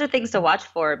 Those are things to watch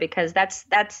for, because that's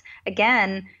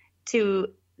again to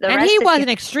the and rest he of wasn't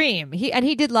extreme.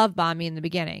 He did love bomb me in the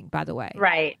beginning, by the way.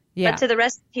 right. Yeah. But to the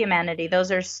rest of humanity,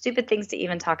 those are stupid things to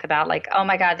even talk about. Like, oh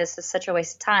my God, this is such a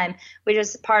waste of time. Which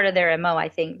is part of their MO. I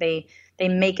think they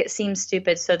make it seem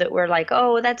stupid so that we're like,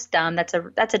 oh, that's dumb. That's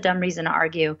a dumb reason to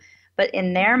argue. But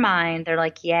in their mind, they're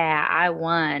like, yeah, I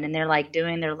won. And they're like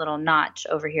doing their little notch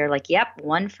over here, like, yep,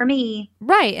 one for me.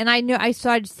 Right. And I knew I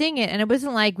started seeing it, and it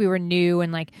wasn't like we were new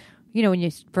and like, when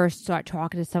you first start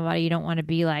talking to somebody, you don't want to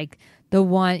be like the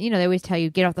one, they always tell you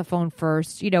get off the phone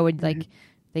first, and like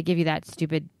they give you that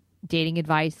stupid dating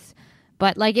advice.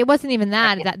 But like it wasn't even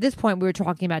that. Right. At this point, we were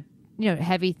talking about,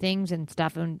 heavy things and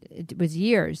stuff, and it was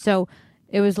years. So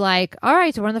it was like, all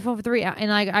right, so we're on the phone for 3 hours, and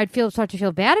like I'd start to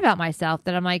feel bad about myself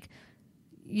that I'm like,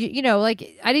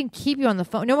 like I didn't keep you on the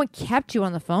phone. No one kept you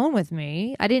on the phone with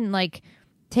me. I didn't like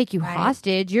take you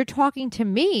hostage. You're talking to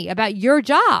me about your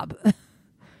job.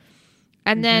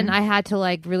 And then I had to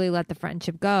like really let the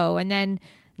friendship go. And then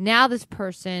now this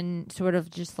person sort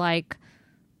of just like,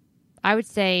 I would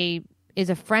say, is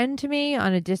a friend to me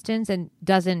on a distance and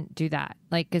doesn't do that.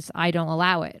 Like, because I don't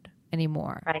allow it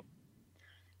anymore. Right.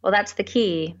 Well, that's the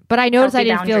key. But I noticed I Healthy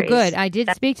didn't feel boundaries. good. I did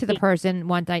That's speak to the key. person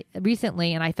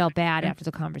recently, and I felt bad after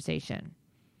the conversation.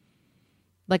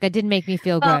 Like, it didn't make me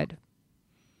feel Well, good.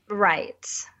 Right.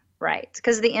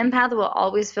 Because the empath will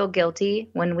always feel guilty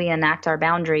when we enact our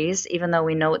boundaries, even though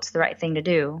we know it's the right thing to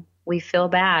do. We feel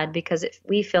bad because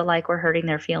we feel like we're hurting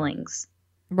their feelings.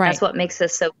 Right. That's what makes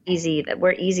us so easy, that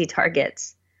we're easy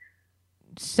targets.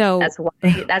 So That's why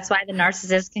the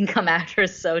narcissist can come after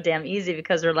us so damn easy,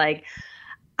 because we're like,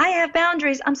 I have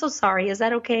boundaries. I'm so sorry. Is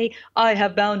that okay? I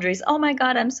have boundaries. Oh my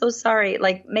God, I'm so sorry.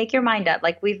 Like, make your mind up.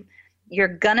 Like, you're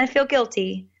gonna feel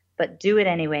guilty, but do it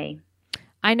anyway.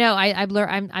 I know I've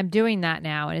learned I'm doing that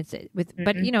now, and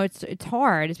but it's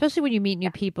hard, especially when you meet new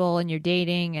people and you're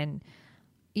dating, and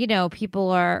people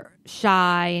are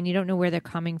shy and you don't know where they're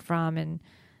coming from. And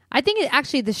I think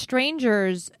actually the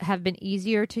strangers have been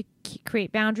easier to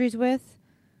create boundaries with,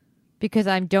 because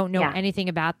I don't know anything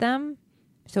about them.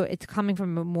 So it's coming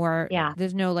from a more,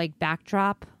 there's no like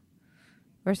backdrop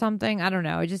or something. I don't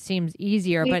know. It just seems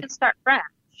easier. You but can start fresh.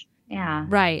 Yeah.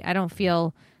 Right. I don't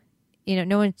feel,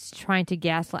 no one's trying to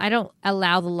gaslight. I don't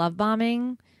allow the love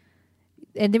bombing.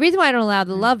 And the reason why I don't allow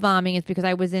the love bombing is because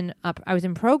I was in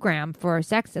program for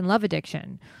sex and love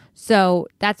addiction. So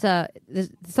there's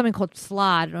something called SLOD.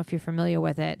 I don't know if you're familiar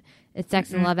with it. It's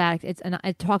sex and love addict.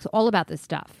 It talks all about this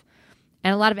stuff.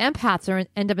 And a lot of empaths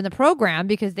end up in the program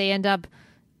because they end up,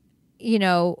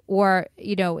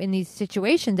 in these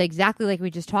situations exactly like we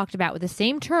just talked about, with the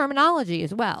same terminology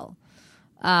as well.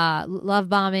 Love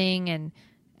bombing and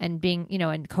being,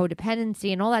 and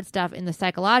codependency and all that stuff in the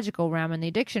psychological realm and the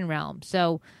addiction realm.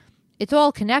 So it's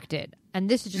all connected. And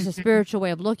this is just a spiritual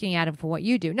way of looking at it for what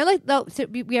you do. Now, so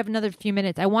we have another few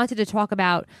minutes. I wanted to talk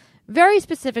about very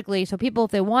specifically, so people,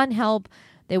 if they want help,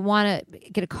 they want to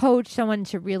get a coach, someone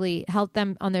to really help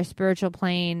them on their spiritual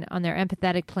plane, on their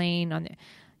empathetic plane, on their,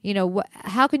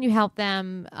 how can you help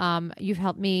them? You've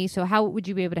helped me. So how would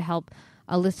you be able to help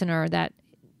a listener that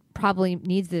probably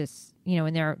needs this,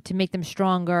 in there, to make them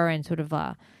stronger and sort of,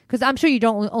 because I'm sure you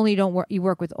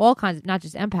work with all kinds of, not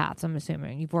just empaths, I'm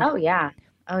assuming you've worked.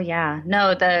 Oh yeah.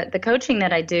 No, the coaching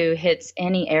that I do hits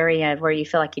any area where you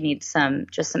feel like you need some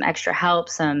extra help,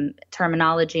 some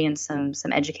terminology, and some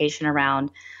education around.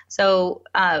 So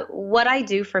what I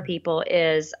do for people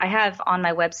is I have on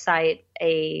my website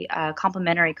a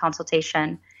complimentary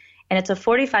consultation, and it's a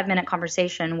 45-minute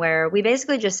conversation where we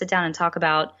basically just sit down and talk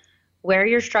about where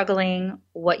you're struggling,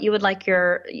 what you would like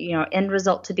your end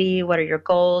result to be, what are your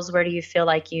goals, where do you feel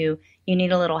like you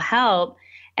need a little help.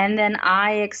 And then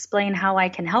I explain how I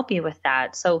can help you with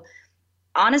that. So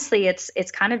honestly,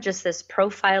 it's kind of just this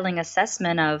profiling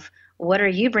assessment of what are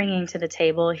you bringing to the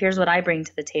table? Here's what I bring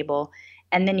to the table.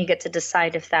 And then you get to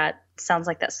decide if that sounds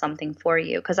like that's something for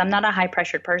you. Because I'm not a high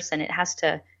pressured person. It has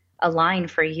to align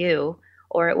for you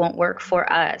or it won't work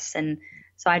for us. And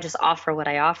so I just offer what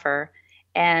I offer.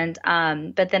 And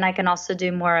but then I can also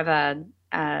do more of a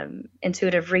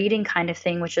intuitive reading kind of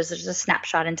thing, which is just a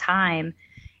snapshot in time.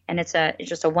 And it's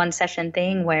just a one session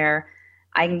thing where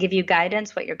I can give you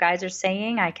guidance, what your guides are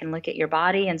saying. I can look at your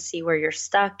body and see where you're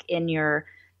stuck in your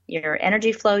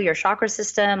energy flow, your chakra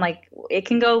system. Like, it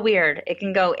can go weird. It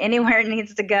can go anywhere it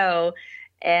needs to go.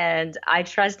 And I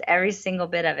trust every single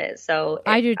bit of it. So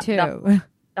I do too. The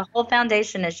whole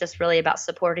foundation is just really about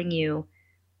supporting you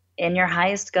in your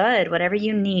highest good, whatever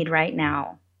you need right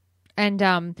now. And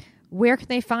where can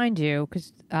they find you?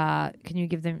 Because can you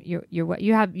give them your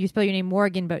you spell your name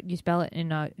Morgan, but you spell it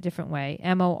in a different way.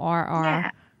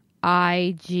 Morrigan,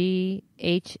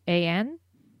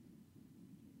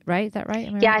 right? Is that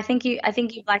right? Yeah, I think you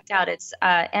blacked out. It's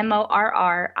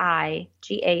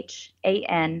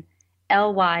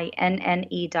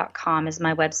MorriganLynnne.com is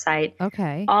my website.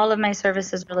 Okay. All of my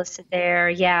services are listed there.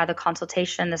 Yeah, the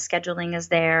consultation, the scheduling is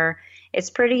there. It's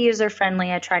pretty user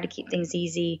friendly. I try to keep things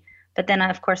easy But then,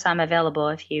 of course, I'm available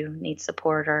if you need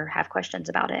support or have questions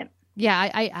about it.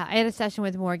 Yeah, I had a session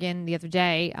with Morgan the other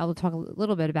day. I'll talk a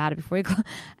little bit about it before you go.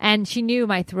 And she knew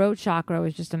my throat chakra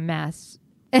was just a mess.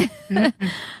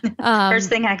 First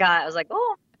thing I got, I was like,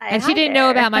 oh, And she didn't know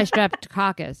about my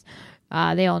streptococcus.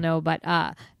 They all know, but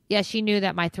yeah, she knew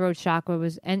that my throat chakra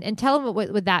was. And tell them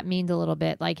what that means a little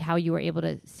bit, like how you were able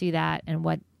to see that and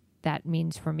what that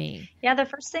means for me. Yeah, the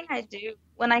first thing I do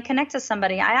when I connect to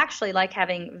somebody, I actually like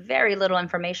having very little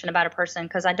information about a person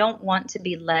because I don't want to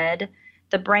be led.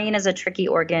 The brain is a tricky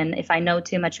organ. If I know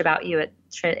too much about you,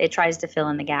 it tries to fill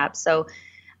in the gaps. So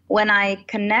when I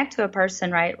connect to a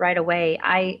person right away,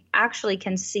 I actually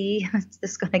can see,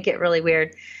 this is going to get really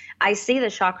weird. I see the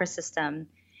chakra system.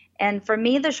 And for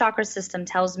me, the chakra system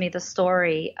tells me the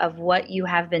story of what you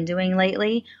have been doing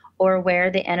lately or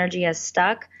where the energy is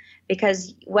stuck.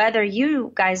 Because whether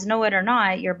you guys know it or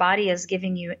not, your body is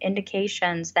giving you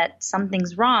indications that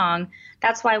something's wrong.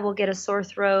 That's why we'll get a sore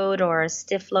throat or a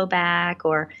stiff low back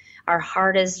or our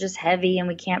heart is just heavy and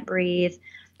we can't breathe.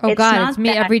 Oh, God, it's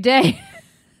me every day.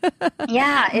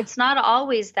 Yeah, it's not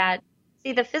always that.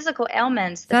 See, the physical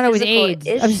ailments, It's not always AIDS.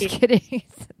 I'm just kidding.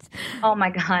 Oh,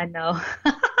 my God, no.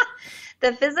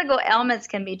 The physical ailments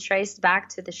can be traced back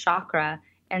to the chakra.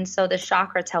 And so the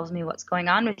chakra tells me what's going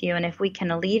on with you. And if we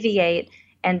can alleviate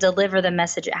and deliver the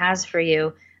message it has for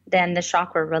you, then the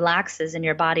chakra relaxes and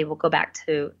your body will go back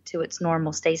to its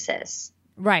normal stasis.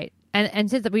 Right. And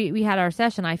since we had our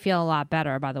session, I feel a lot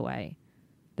better, by the way.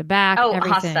 The back,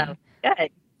 everything. Awesome. Good.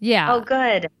 Yeah. Oh,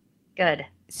 good. Good.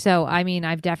 So, I mean,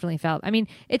 I've definitely felt, I mean,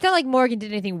 it's not like Morgan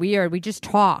did anything weird. We just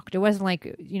talked. It wasn't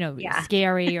like,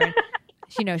 scary or...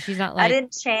 she's not like... I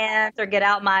didn't chant or get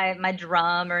out my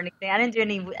drum or anything. I didn't do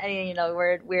any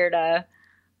weird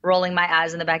rolling my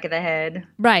eyes in the back of the head.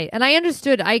 Right. And I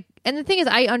understood. And the thing is,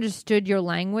 I understood your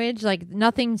language. Like,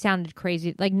 nothing sounded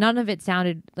crazy. Like, none of it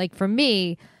sounded... Like, for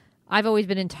me, I've always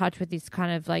been in touch with these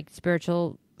kind of, like,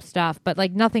 spiritual stuff. But,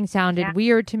 like, nothing sounded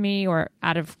weird to me or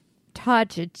out of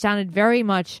touch. It sounded very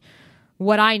much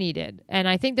what I needed. And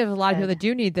I think there's a lot of people that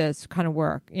do need this kind of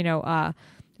work.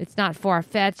 It's not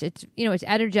far-fetched. It's, it's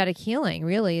energetic healing,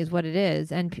 really, is what it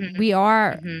is. And we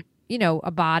are,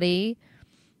 a body.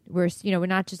 We're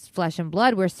not just flesh and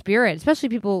blood. We're spirit, especially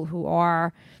people who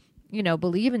are,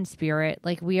 believe in spirit.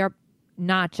 Like, we are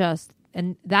not just,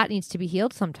 and that needs to be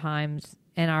healed sometimes.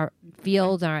 And our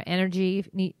fields, our energy,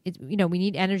 we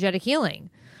need energetic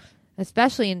healing,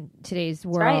 especially in today's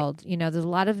world. Right. There's a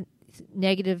lot of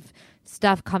negative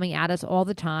stuff coming at us all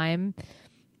the time.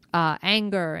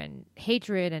 Anger and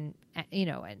hatred and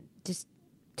just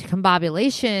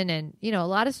combobulation and a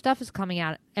lot of stuff is coming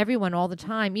out everyone all the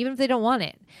time, even if they don't want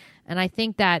it. And I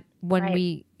think that when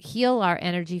we heal our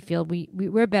energy field,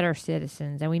 we're better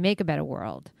citizens and we make a better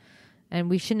world, and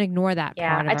we shouldn't ignore that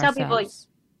part of ourselves.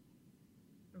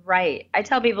 I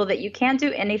tell people that you can't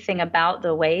do anything about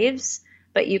the waves,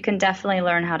 but you can definitely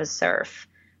learn how to surf.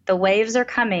 The waves are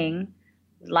coming.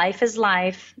 Life is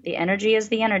life. The energy is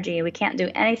the energy. We can't do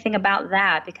anything about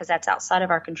that because that's outside of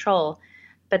our control.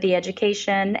 But the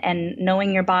education and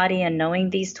knowing your body and knowing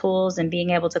these tools and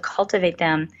being able to cultivate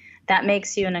them, that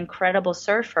makes you an incredible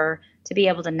surfer to be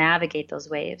able to navigate those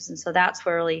waves. And so that's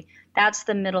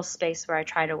the middle space where I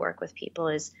try to work with people,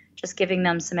 is just giving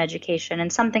them some education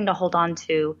and something to hold on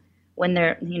to when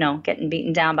they're, getting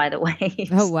beaten down by the waves.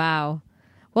 Oh, wow.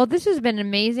 Well, this has been an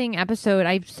amazing episode.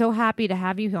 I'm so happy to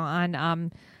have you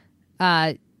on.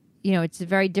 It's a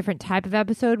very different type of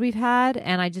episode we've had,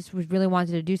 and I just really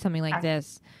wanted to do something like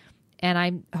this. And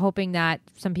I'm hoping that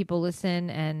some people listen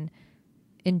and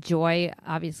enjoy,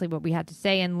 obviously, what we had to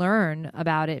say and learn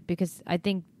about it, because I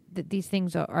think that these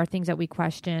things are things that we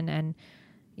question. And,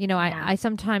 I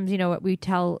sometimes, we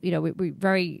tell, we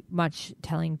very much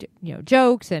telling,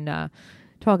 jokes and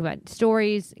talk about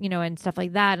stories, and stuff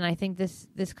like that. And I think this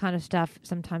kind of stuff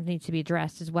sometimes needs to be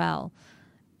addressed as well.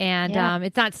 And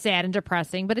it's not sad and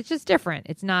depressing, but it's just different.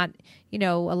 It's not, a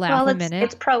laugh a minute.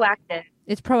 It's proactive.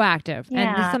 It's proactive. Yeah.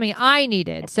 And it's something I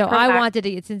needed. So I wanted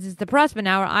to, since it's the Prussman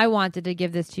Hour, I wanted to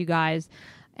give this to you guys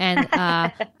and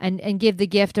and give the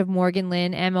gift of Morgan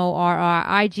Lynn,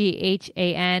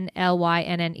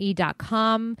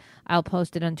 MorriGhanLynne.com. I'll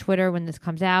post it on Twitter when this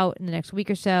comes out in the next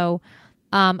week or so.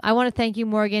 I want to thank you,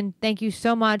 Morgan. Thank you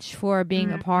so much for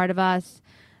being a part of us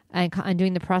and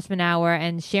doing the Prussman Hour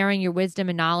and sharing your wisdom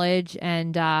and knowledge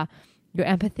and your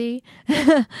empathy.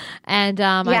 And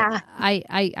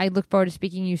I look forward to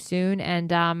speaking to you soon.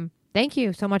 And thank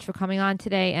you so much for coming on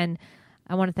today. And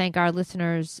I want to thank our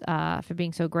listeners for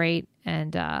being so great.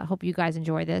 And hope you guys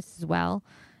enjoy this as well.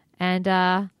 And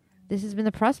this has been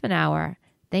the Prussman Hour.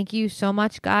 Thank you so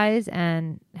much, guys,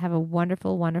 and have a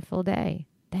wonderful, wonderful day.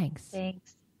 Thanks.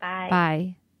 Thanks. Bye.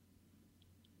 Bye.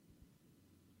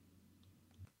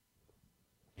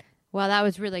 Well, that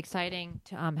was really exciting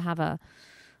to have a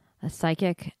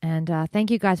psychic, and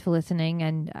thank you guys for listening.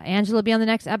 And Angela will be on the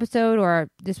next episode, or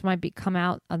this might be come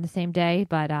out on the same day.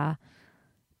 But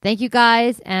thank you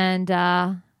guys, and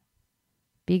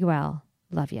be well.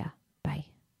 Love ya. Bye.